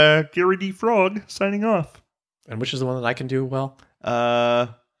Gary D. Frog signing off. And which is the one that I can do well?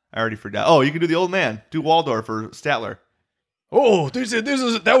 I already forgot. Oh, you can do the old man. Do Waldorf or Statler. Oh,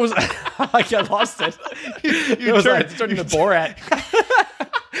 that was I lost it. It's turning to Borat.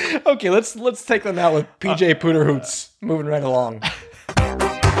 Okay, let's take them out with PJ Pooterhoots moving right along.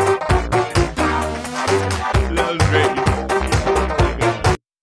 That was great.